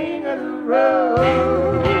 the king of the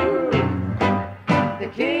road, the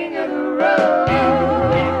king of the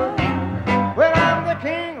road. Well, I'm the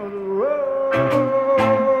king of the road.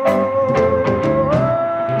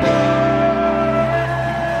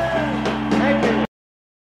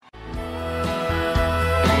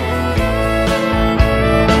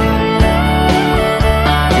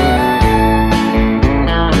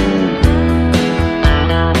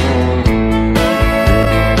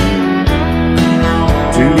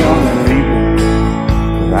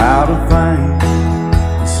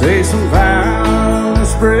 Say some vows,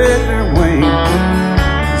 spread their wings,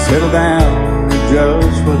 settle down and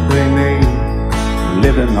just what they need,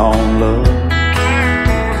 living on love.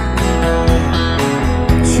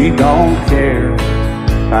 She don't care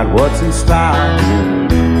about what's in style,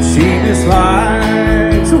 she just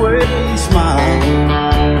likes the way you smile.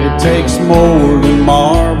 It takes more than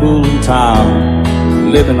marble and tile,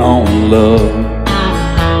 living on love.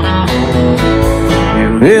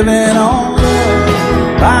 You're living on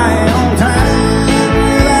buying on time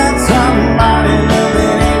without somebody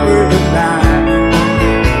loving ain't worth a dime.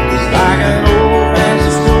 It's like an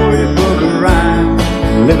old-fashioned storybook of rhyme,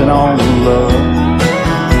 living on love.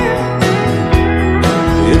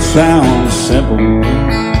 It sounds simple,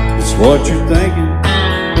 it's what you're thinking.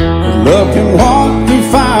 But love can walk through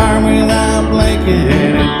fire without blinking,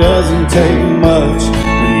 and it doesn't take much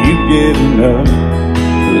when you get enough,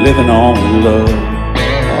 living on love.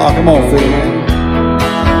 Oh, come on, Phil, man.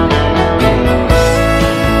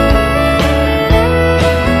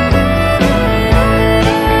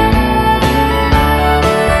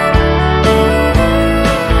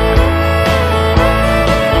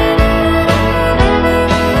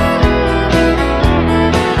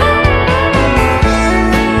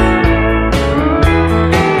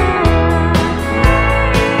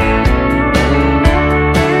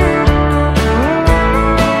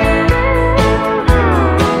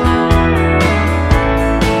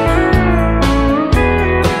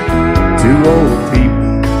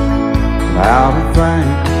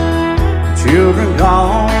 Children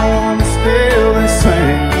gone, still they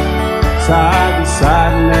sing, side by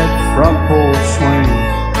side in that front porch swing,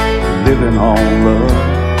 living on love.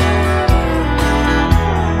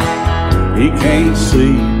 He can't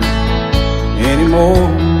see anymore,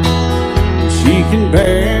 she can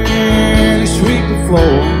barely sweep the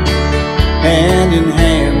floor. Hand in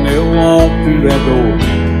hand they'll walk through that door,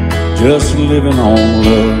 just living on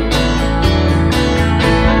love.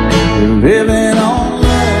 They're living on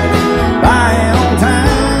buying on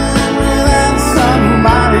time without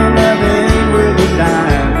somebody loving ain't worth a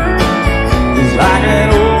dime. It's like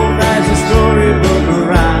an old-fashioned storybook of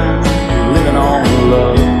rhyme, living on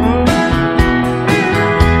love.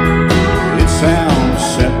 It sounds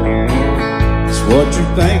simple, it's what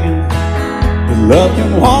you're thinking. But love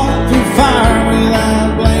can walk through fire without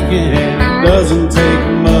blinking, and it doesn't take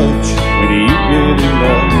much when you get in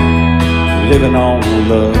love, living on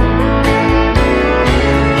love.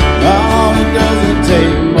 Oh, it doesn't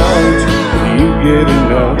take much when you get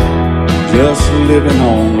enough, just living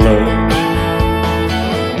on love.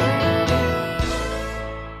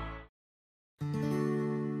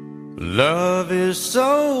 Love is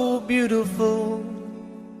so beautiful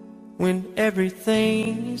when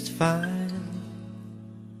everything's fine,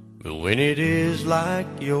 but when it is like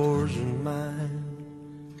yours and mine,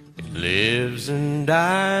 it lives and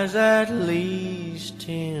dies at least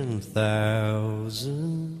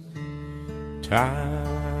 10,000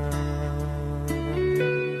 times.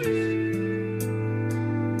 'Cause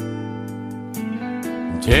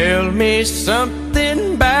Tell me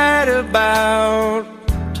something bad about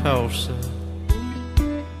Tulsa.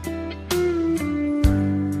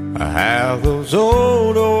 How those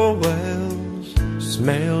old wells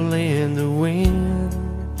smell in the wind.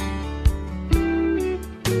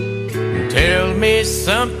 Tell me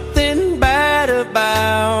something bad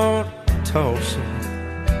about Tulsa,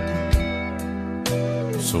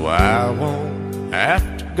 so I won't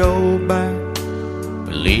have to go back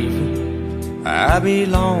believing I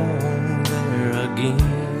belong there again.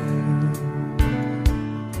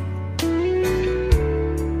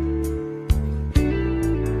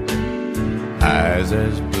 Eyes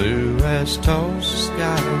as blue as Tulsa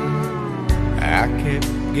sky, I kept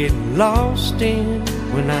getting lost in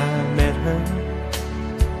when I met her.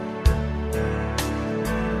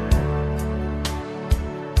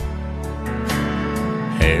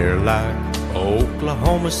 Hair like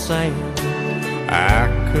Oklahoma sand, I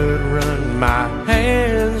could run my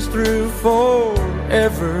hands through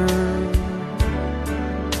forever.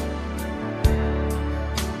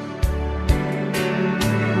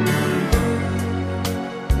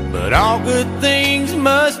 But all good things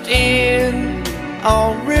must end,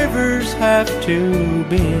 all rivers have to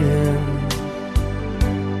bend.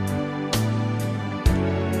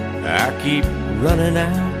 I keep running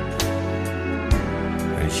out,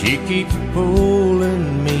 and she keeps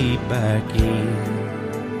pulling me back in.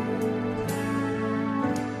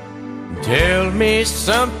 Tell me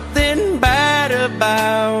something bad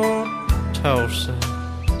about Tulsa.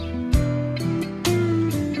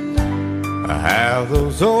 How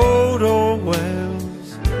those old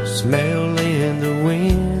wells smell in the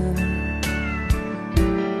wind.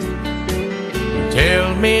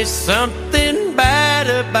 Tell me something bad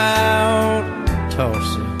about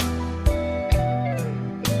Tulsa,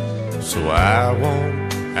 so I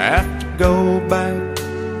won't have to go back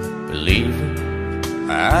believing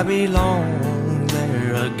I belong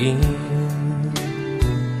there again.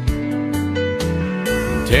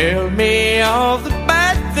 Tell me all the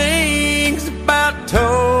bad things about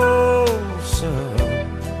Tulsa,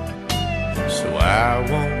 so I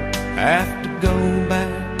won't have to go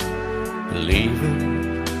back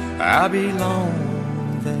believing I belong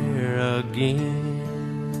there again.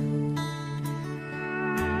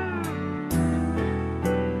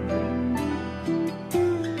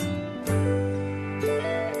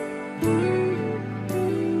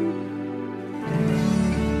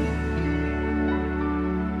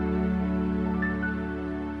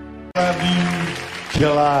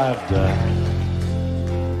 Till I die.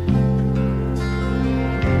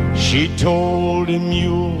 She told him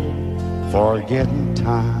you'll forget in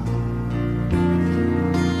time.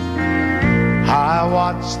 I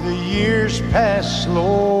watched the years pass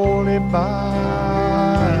slowly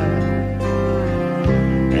by,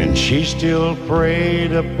 and she still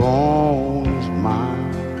preyed upon his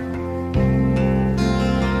mind.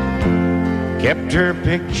 Kept her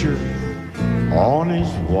picture on his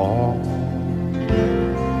wall.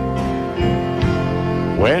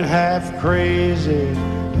 Went half crazy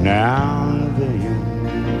now and then.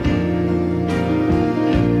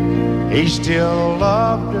 He still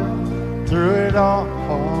loved her through it all.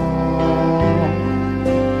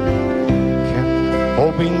 Kept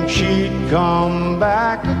hoping she'd come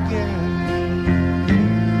back again.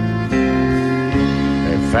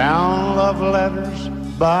 They found love letters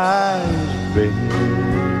by his bed,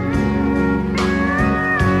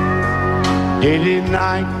 dated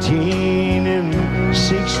 1962.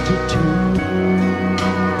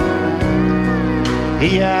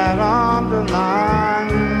 He had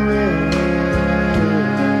underlined red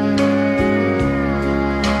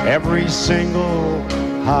every single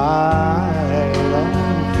I love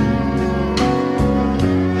you.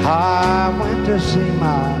 I went to see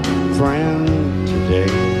my friend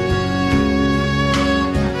today.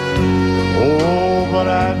 Oh, but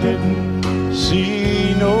I didn't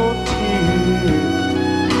see no tears,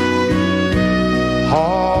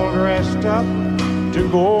 all dressed up to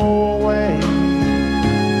go away.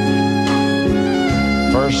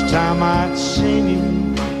 First time I'd seen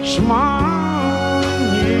him smile in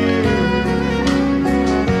years.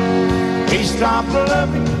 He stopped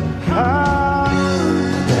loving her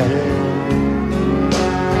today.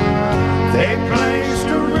 They placed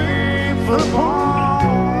a wreath upon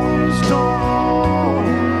his door.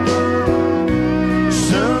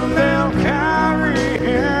 Soon they'll carry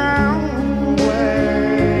him away.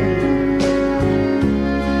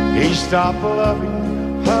 He stopped loving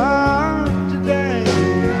her today.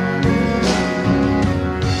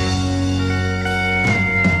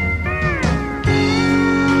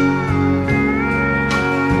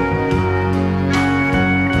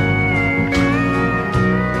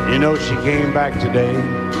 know, she came back today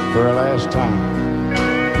for her last time.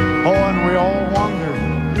 Oh, and we all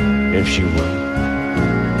wondered if she would.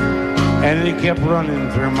 And it kept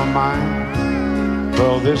running through my mind.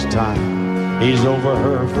 Well, this time he's over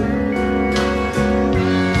her for good.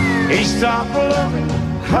 He stopped loving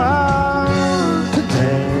her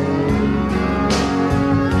today.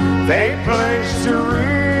 They placed a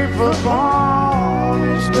wreath upon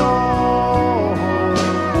his door.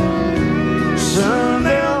 Soon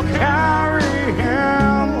they'll carry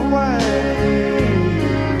him away.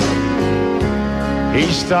 He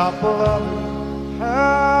stopped loving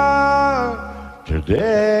her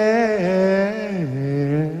today.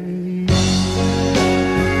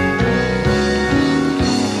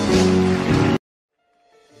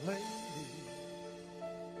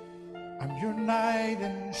 I'm your knight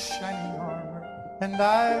in shining armor, and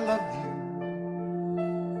I love you.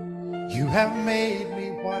 You have made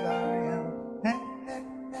me what I am.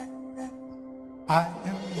 I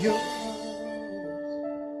am yours.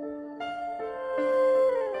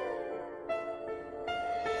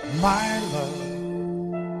 My love,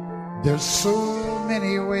 there's so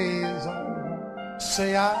many ways I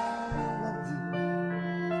say I love you.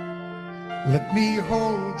 Let me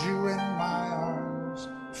hold you in my arms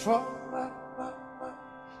forevermore.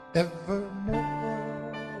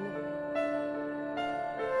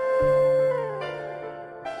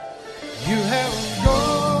 You have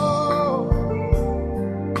gone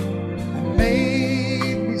and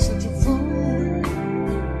made me such a fool,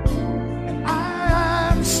 and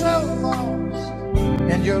I'm so lost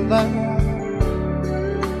in your love.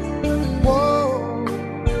 Whoa,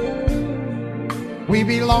 we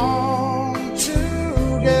belong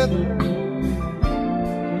together.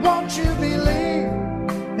 Won't you believe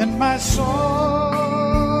in my soul?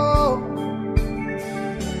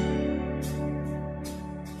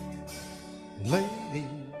 Lady,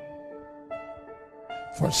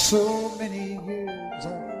 for so many years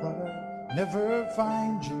I thought I'd never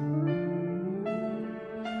find you.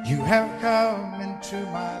 You have come into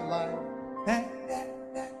my life and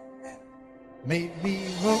made me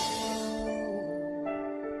whole.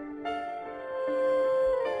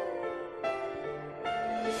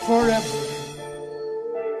 Forever,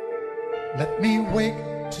 let me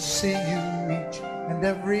wake to see you each and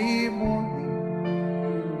every morning.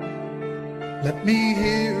 Let me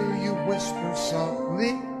hear you whisper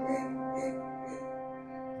softly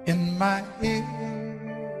in my ear.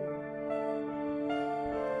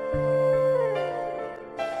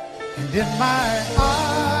 And in my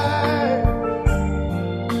eyes,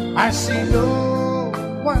 I see no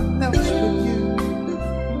one else but you.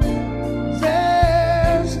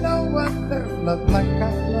 There's no other love like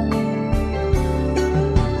I love.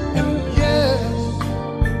 And yes,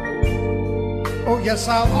 oh yes,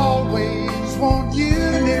 I'll always want you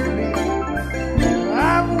near me.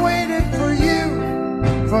 I've waited for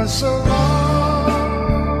you for so long.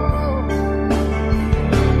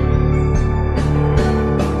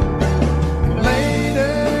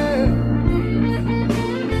 Lady,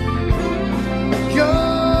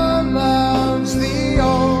 your love's the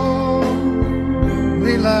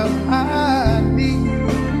only love I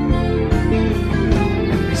need.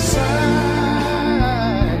 And beside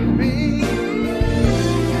me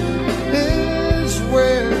is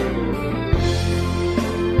where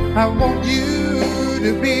I want you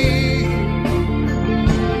to be.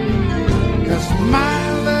 'Cause my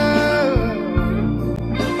love,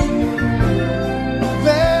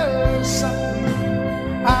 there's something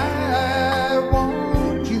I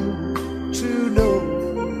want you to know.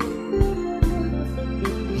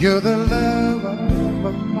 You're the love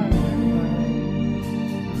of my life.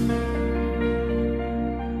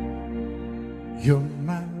 You're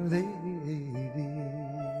my lady.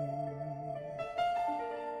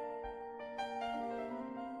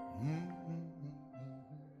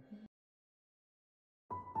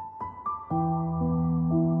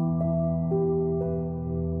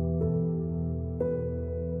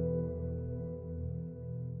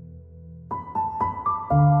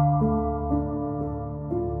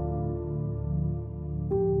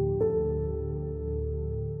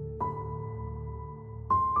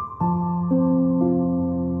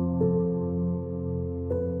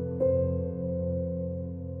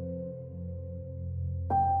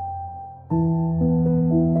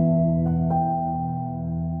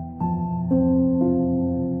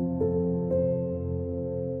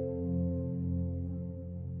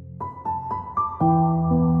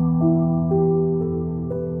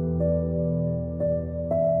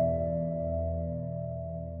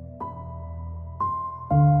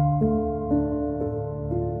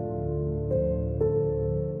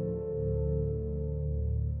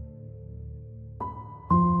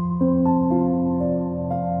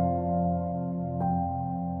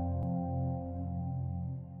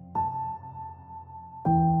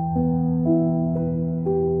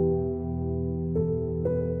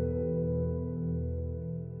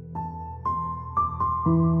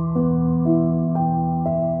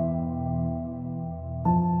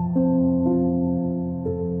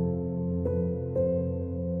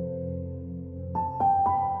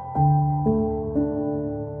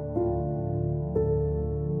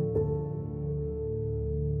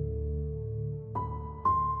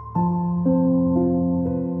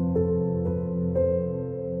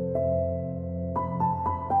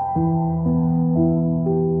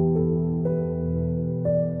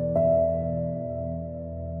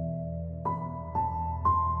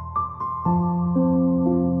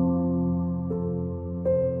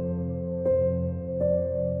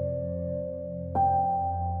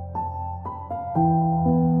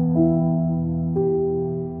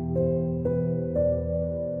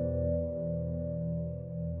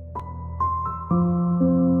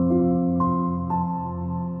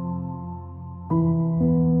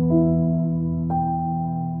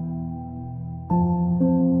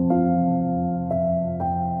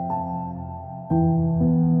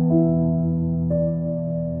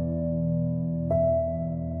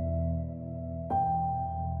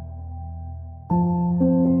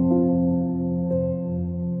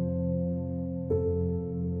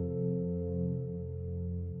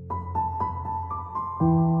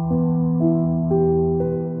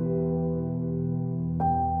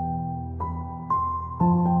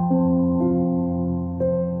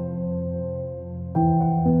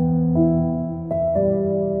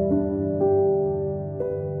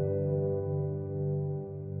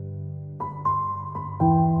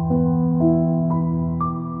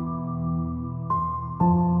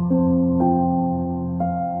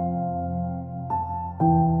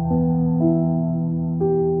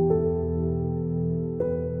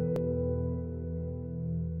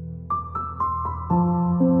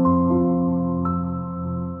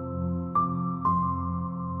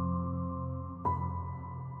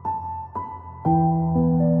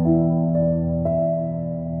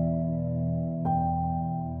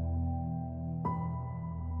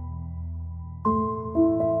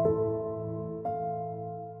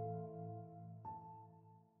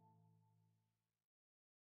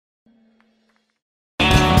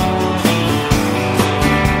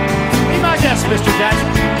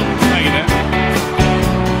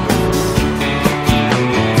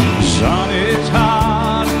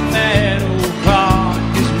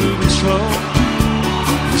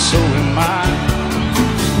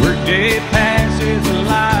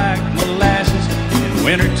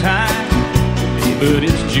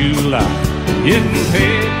 Getting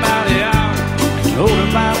paid by the hour, older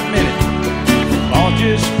by the minute. All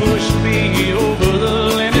just pushed me over the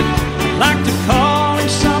limit. I'd like to call him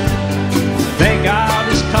something, think I'll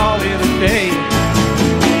just call it a day.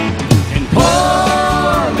 And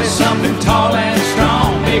pour me something tall and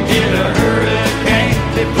strong, make it a hurricane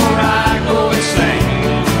before I go insane.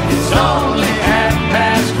 It's only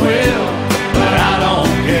 12:30, but I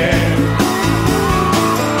don't care.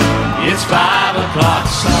 It's 5 o'clock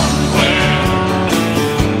somewhere.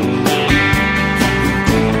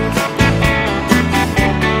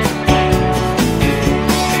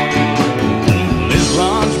 This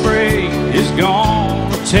lunch break is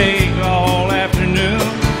gonna take all afternoon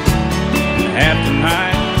and half the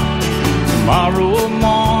night. Tomorrow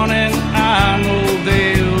morning I know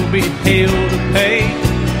they'll be hell to pay.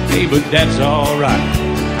 Hey, but that's alright.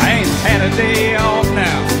 I ain't had a day off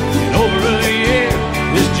now in over a year.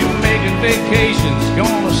 This Jamaican vacation's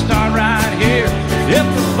gonna start right here. If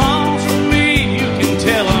the phone's for me, you can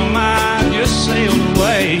tell them I just sailed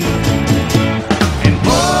away. And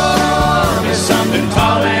pour me something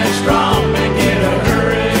tall and strong, make it a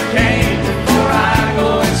hurricane before I go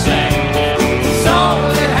insane. It's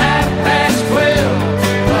only 12:30,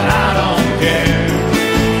 but I don't care.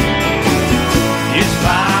 It's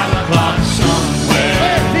 5 o'clock somewhere.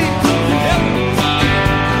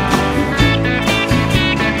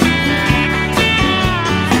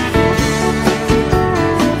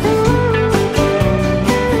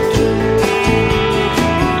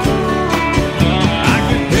 I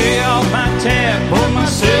can pay off my tab, pour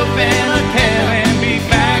myself in a cab, and be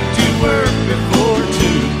back to work before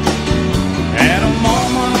 2. At a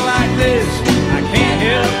moment like this, I can't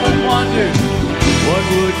help but wonder, what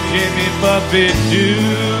would Jimmy Buffett do?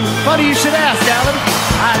 Funny you should ask, Alan.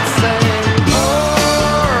 I'd say,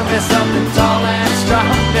 pour me something tall and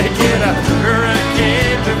strong, make it a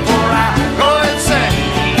hurricane before I go insane.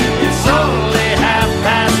 It's only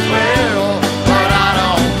 12:30, but I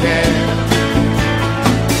don't care.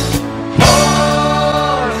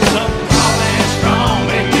 Pour something tall and strong,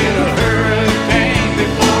 make it a hurricane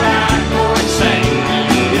before I go insane.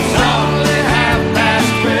 It's only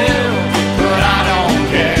 12:30, but I don't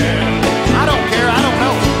care. I don't care, I don't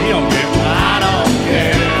know. He don't care. I don't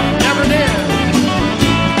care. Never did.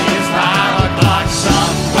 It's 5 o'clock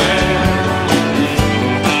somewhere.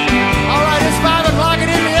 All right, it's 5 o'clock in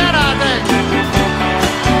Indiana, I think.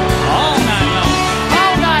 All night long.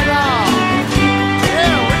 All night long.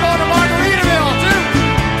 Yeah, we're going to Margaritaville, too.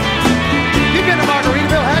 You've been to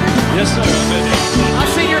Margaritaville, haven't you? Yes, sir. I've been there. I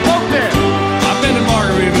see your boat there. I've been to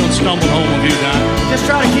Margaritaville and stumbled home a few times. Just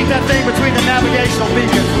try to keep that thing between the navigational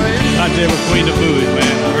beacons, please. Right there between the buoys,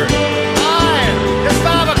 man. I heard. All right, it's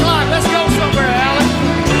 5 o'clock. Let's go somewhere, Alan.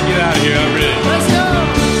 Let's get out of here. I'm ready. Let's go.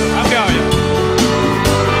 I'm going.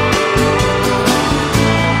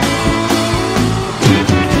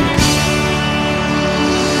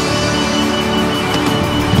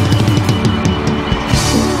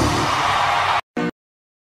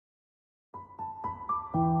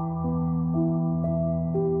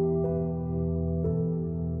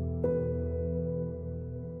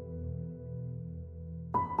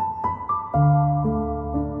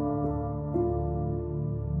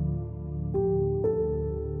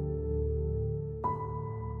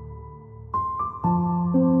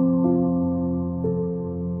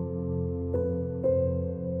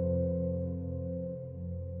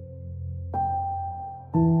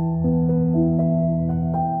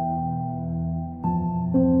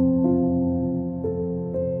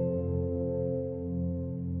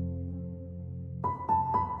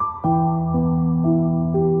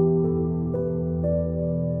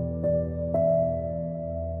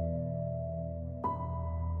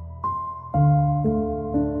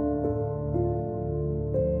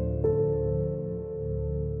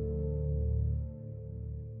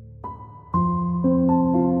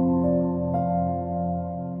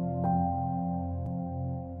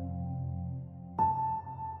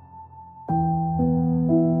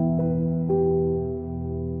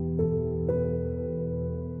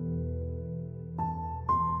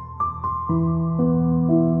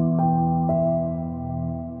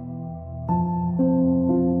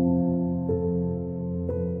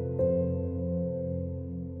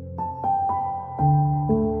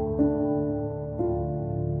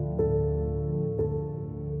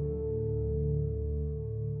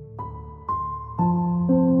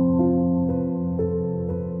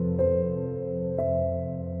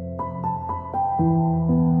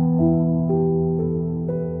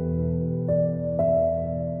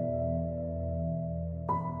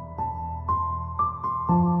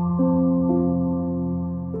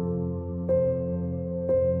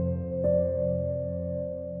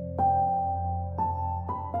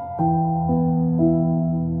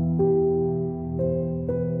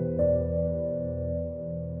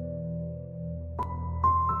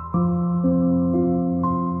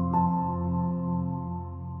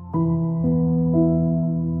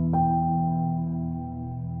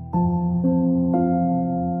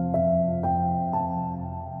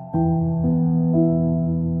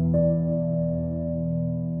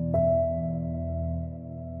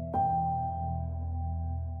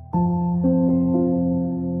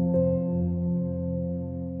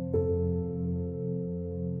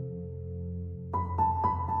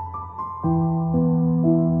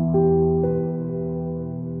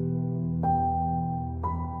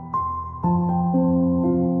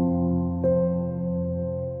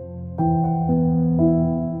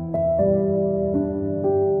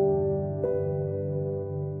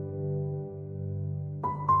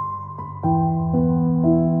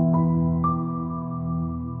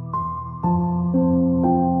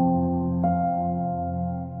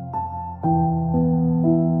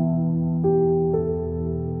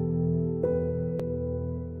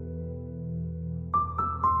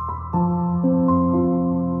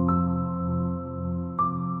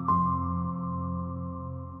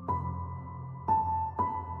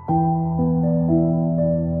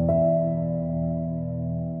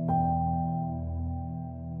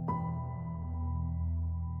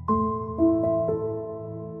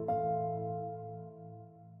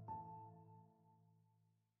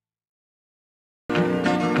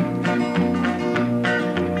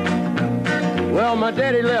 my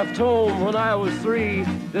daddy left home when I was 3.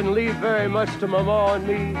 Didn't leave very much to my ma and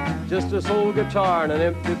me, just this old guitar and an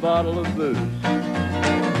empty bottle of booze.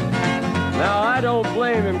 Now I don't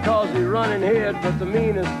blame him 'cause he run and hid, but the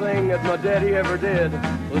meanest thing that my daddy ever did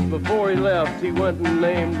was before he left, he went and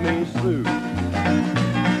named me Sue.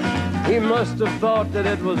 He must have thought that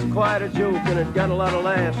it was quite a joke, and it got a lot of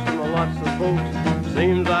laughs from lots of folks.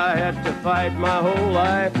 Seems I had to fight my whole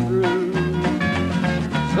life through.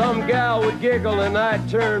 Some gal would giggle and I'd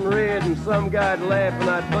turn red, and some guy'd laugh and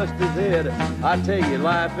I'd bust his head. I tell you,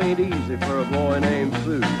 life ain't easy for a boy named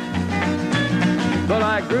Sue. But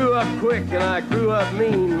I grew up quick and I grew up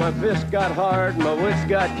mean. My fists got hard and my wits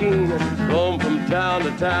got keen. Roam from town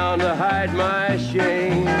to town to hide my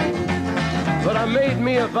shame. But I made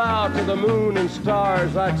me a vow to the moon and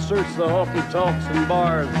stars, I'd search the honky-tonks and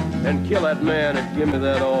bars and kill that man that give me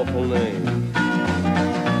that awful name.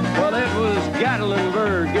 Well, it was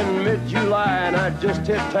Gatlinburg in mid-July, and I'd just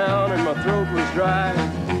hit town and my throat was dry.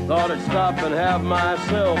 Thought I'd stop and have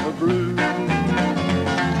myself a brew.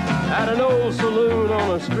 At an old saloon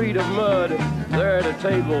on a street of mud, there at a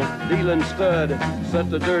table, dealing stud, sat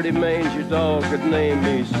the dirty mangy dog that named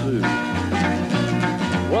me Sue.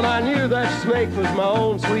 Well, I knew that snake was my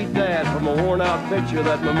own sweet dad from a worn-out picture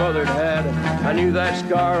that my mother'd had. I knew that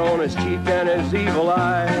scar on his cheek and his evil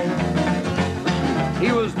eye.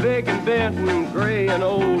 He was big and bent and gray and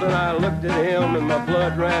old, and I looked at him and my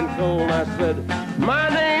blood ran cold. I said, "My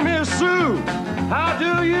name is Sue. How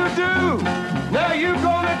do you do? Now you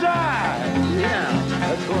gonna die." Yeah,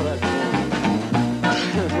 that's what I told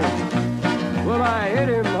him. Well, I hit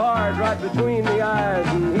him hard right between the eyes,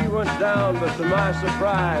 and he went down, but to my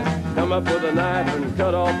surprise, come up with a knife and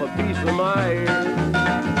cut off a piece of my ear.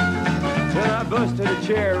 Then I busted a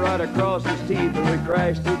chair right across his teeth, and we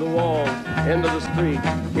crashed through the walls into the street,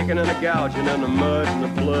 kicking and a gouging in the mud and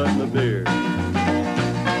the blood and the beer.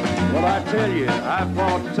 Well, I tell you, I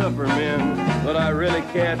fought tougher men, but I really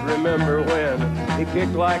can't remember when. He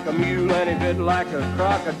kicked like a mule and he bit like a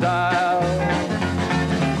crocodile.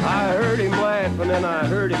 I heard him laugh and then I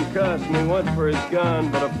heard him cuss, and he went for his gun,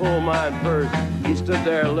 but I pulled mine first. He stood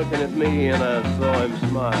there looking at me and I saw him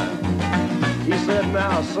smile. He said,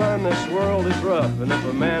 "Now, son, this world is rough, and if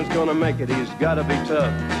a man's gonna make it, he's gotta be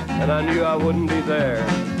tough." And I knew I wouldn't be there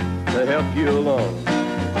to help you along.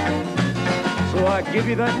 So I give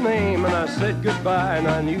you that name and I said goodbye, and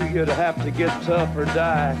I knew you'd have to get tough or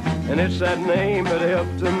die. And it's that name that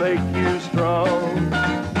helped to make you strong.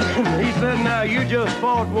 He said, "Now you just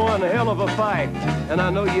fought one hell of a fight, and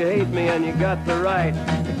I know you hate me and you got the right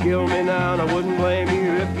to kill me now, and I wouldn't blame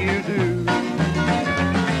you if you do.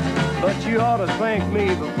 But you ought to thank me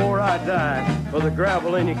before I die for the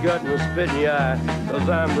gravel in your gut and the spit in your eye, 'cause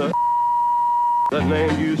I'm the that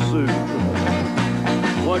named you Sue."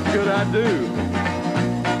 What could I do?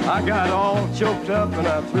 I got all choked up and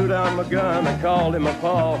I threw down my gun. I called him a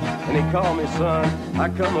paw and he called me son. I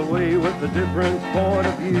come away with a different point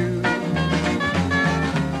of view.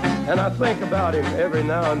 And I think about him every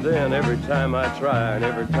now and then, every time I try and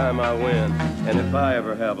every time I win. And if I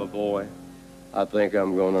ever have a boy, I think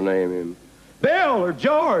I'm gonna name him Bill or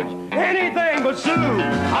George, anything but Sue.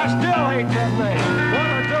 I still hate that name. What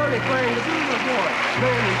a dirty thing to do to a boy.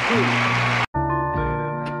 Name him Sue.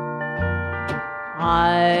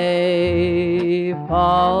 I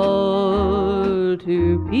fall to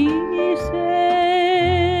pieces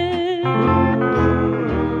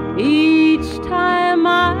each time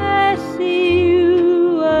I see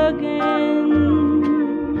you again.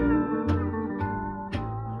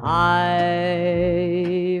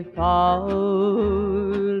 I fall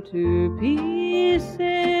to pieces.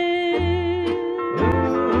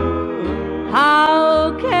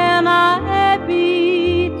 How can I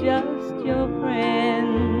be just your friend?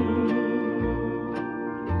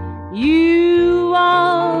 You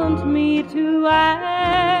want me to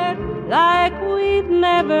act like we've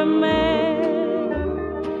never met.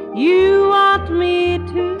 You want me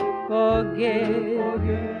to forget,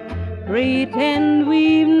 pretend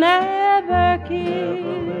we've never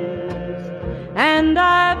kissed. And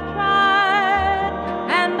I've tried,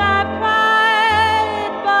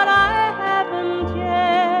 but I haven't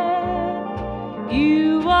yet.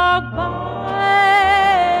 You walk by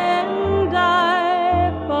and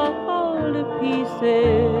I fall to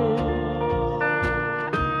pieces.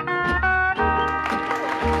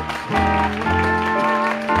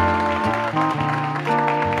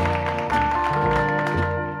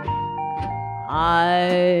 I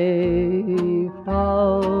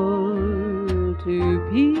fall to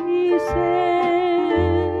pieces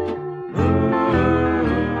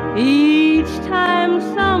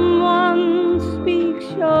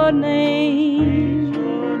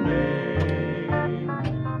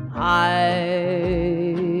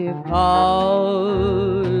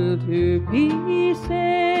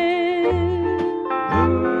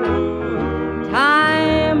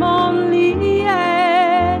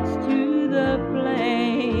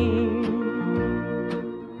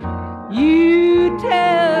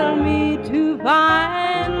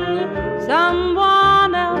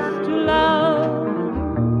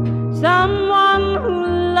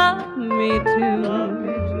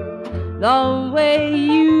the way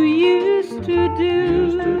you used to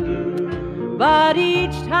do. But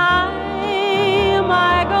each time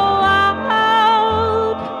I go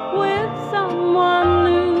out with someone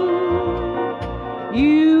new,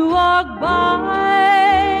 you walk by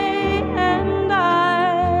and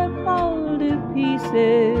I fall to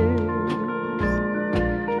pieces.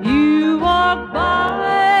 You walk by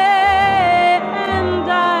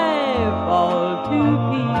and I fall to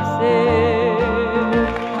pieces.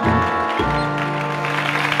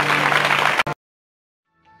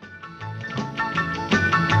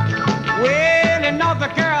 Well, in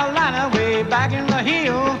North Carolina, way back in the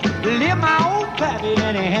hill, lived my old pappy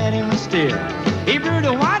and he had him still. He brewed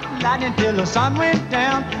a white lightning till the sun went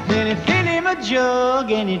down. Then he'd fill him a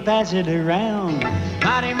jug and he'd pass it around.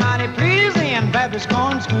 Mighty, mighty pleasing, Baptist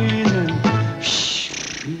corn squeezing.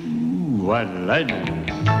 Ooh, white lightning.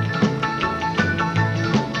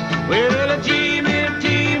 Well, a team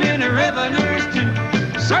and a revenues too,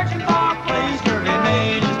 searching for a place where he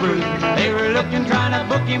made his brew. They were looking, trying to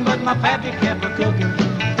book him, but my pappy kept a cooking.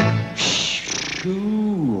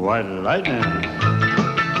 Ooh, white lightning.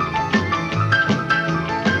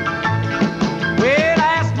 Well,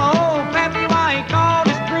 I asked my old pappy why he called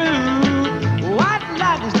his brew White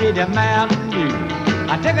Lightning did the Mountain Dew.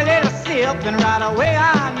 I took a little sip and right away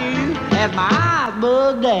I knew, as my eyes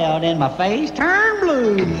bugged out and my face turned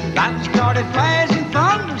blue. Lightning started flashing,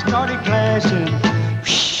 thunder started clashing.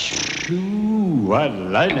 Ooh, white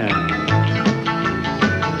lightning.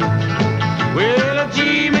 Well, a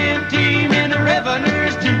team and the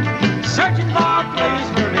revenues too, searching for a place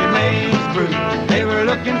where he made his brew. They were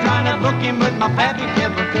looking, trying to book him, but my pappy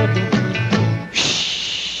kept a cooking.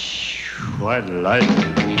 White lightning.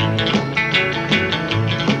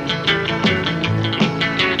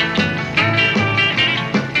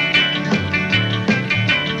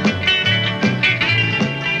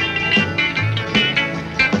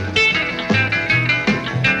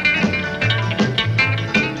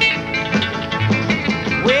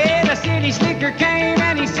 Slicker came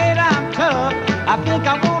and he said, I'm tough. I think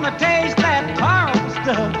I want to taste that powerful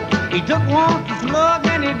stuff. He took one slug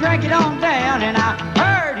and he drank it on down, and I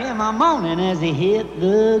heard him a moaning as he hit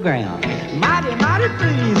the ground. Mighty, mighty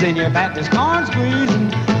pleasing, your Baptist corn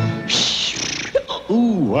squeezing.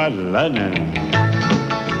 Ooh, white lightning.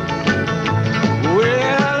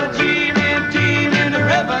 Well, a team and the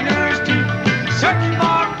revenues too, searching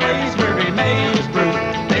for a place where he made his brew.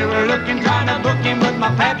 They were looking, trying to book him, but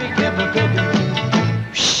my pappy kept a cooking.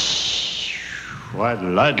 White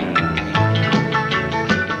lightning.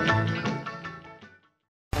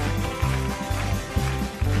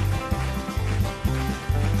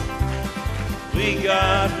 We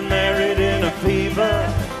got married in a fever,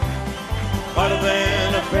 hotter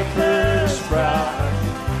than a pepper sprout.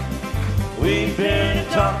 We've been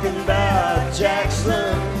talking about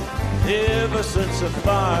Jackson ever since the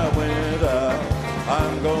fire went out.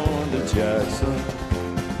 I'm going to Jackson,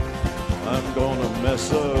 I'm gonna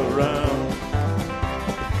mess around.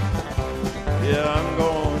 Yeah, I'm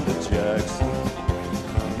going to Jackson,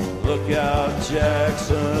 look out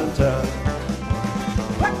Jackson town.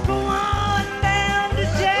 We're going down to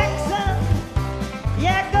Jackson,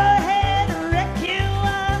 yeah, go ahead and wreck your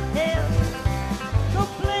head. Go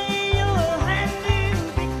play your hand, you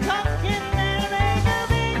be talking and make a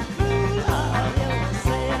big fool of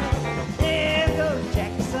yourself. Yeah, go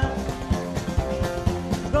Jackson,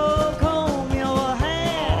 go comb your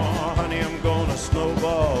hair. Oh, honey, I'm gonna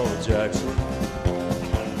snowball Jackson.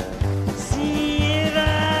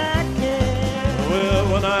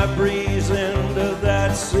 When I breeze into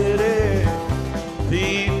that city,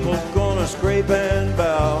 people gonna scrape and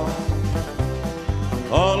bow.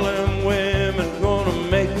 All them women gonna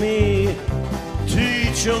make me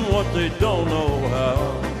teach them what they don't know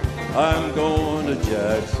how. I'm going to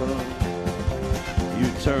Jackson,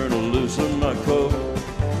 you turn loose in my coat.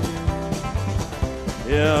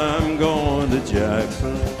 Yeah, I'm going to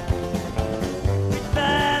Jackson.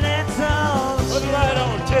 That's all. Put it right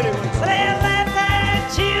on, titty wings.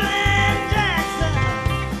 You and Jackson,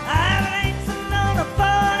 I ain't sitting on a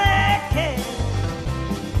 40K.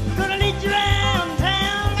 Gonna lead you around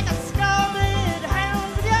town like a scalded hound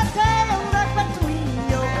with your tail tucked between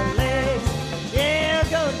your legs. Yeah,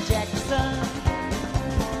 go Jackson,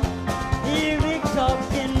 you big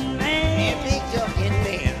talking man. Yeah, big talking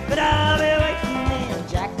man. But I'll be waiting in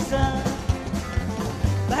Jackson.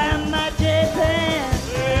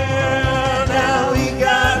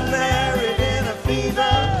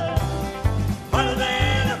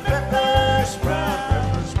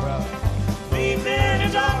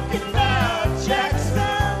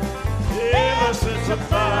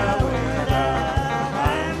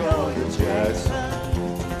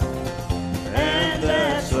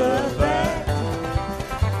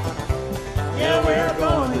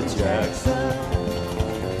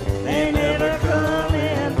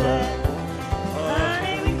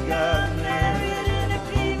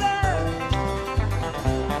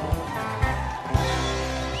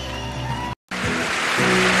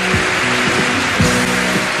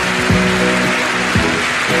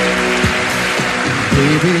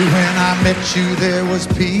 I met you, there was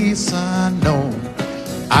peace unknown.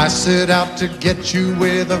 I set out to get you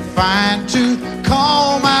with a fine-tooth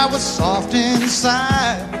comb. I was soft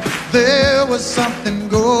inside. There was something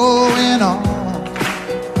going on.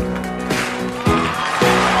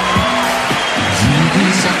 You do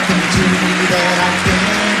something to me that I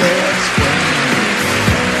can't explain.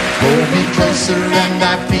 Hold me closer and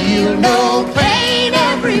I feel no pain.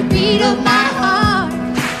 Every beat of my heart,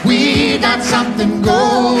 we got something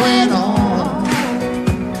going on.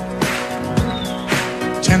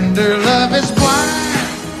 Tender love is blind,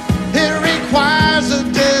 it requires a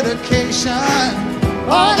dedication.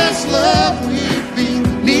 All this love we feel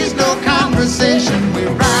needs no conversation.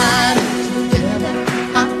 We're riding together,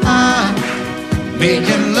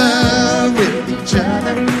 making love with each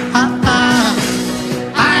other,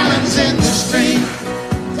 Islands in the stream,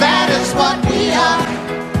 that is what we are.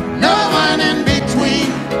 No one in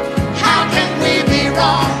between. How can we be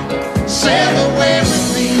wrong? Sail away with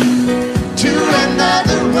me to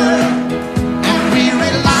another world, and we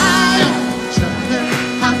rely on each other,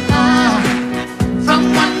 from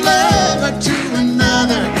one lover to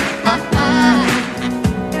another,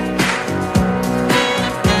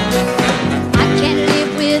 I can't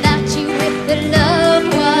live without you if the love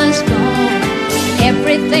was gone.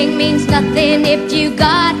 Everything means nothing if you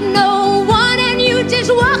got no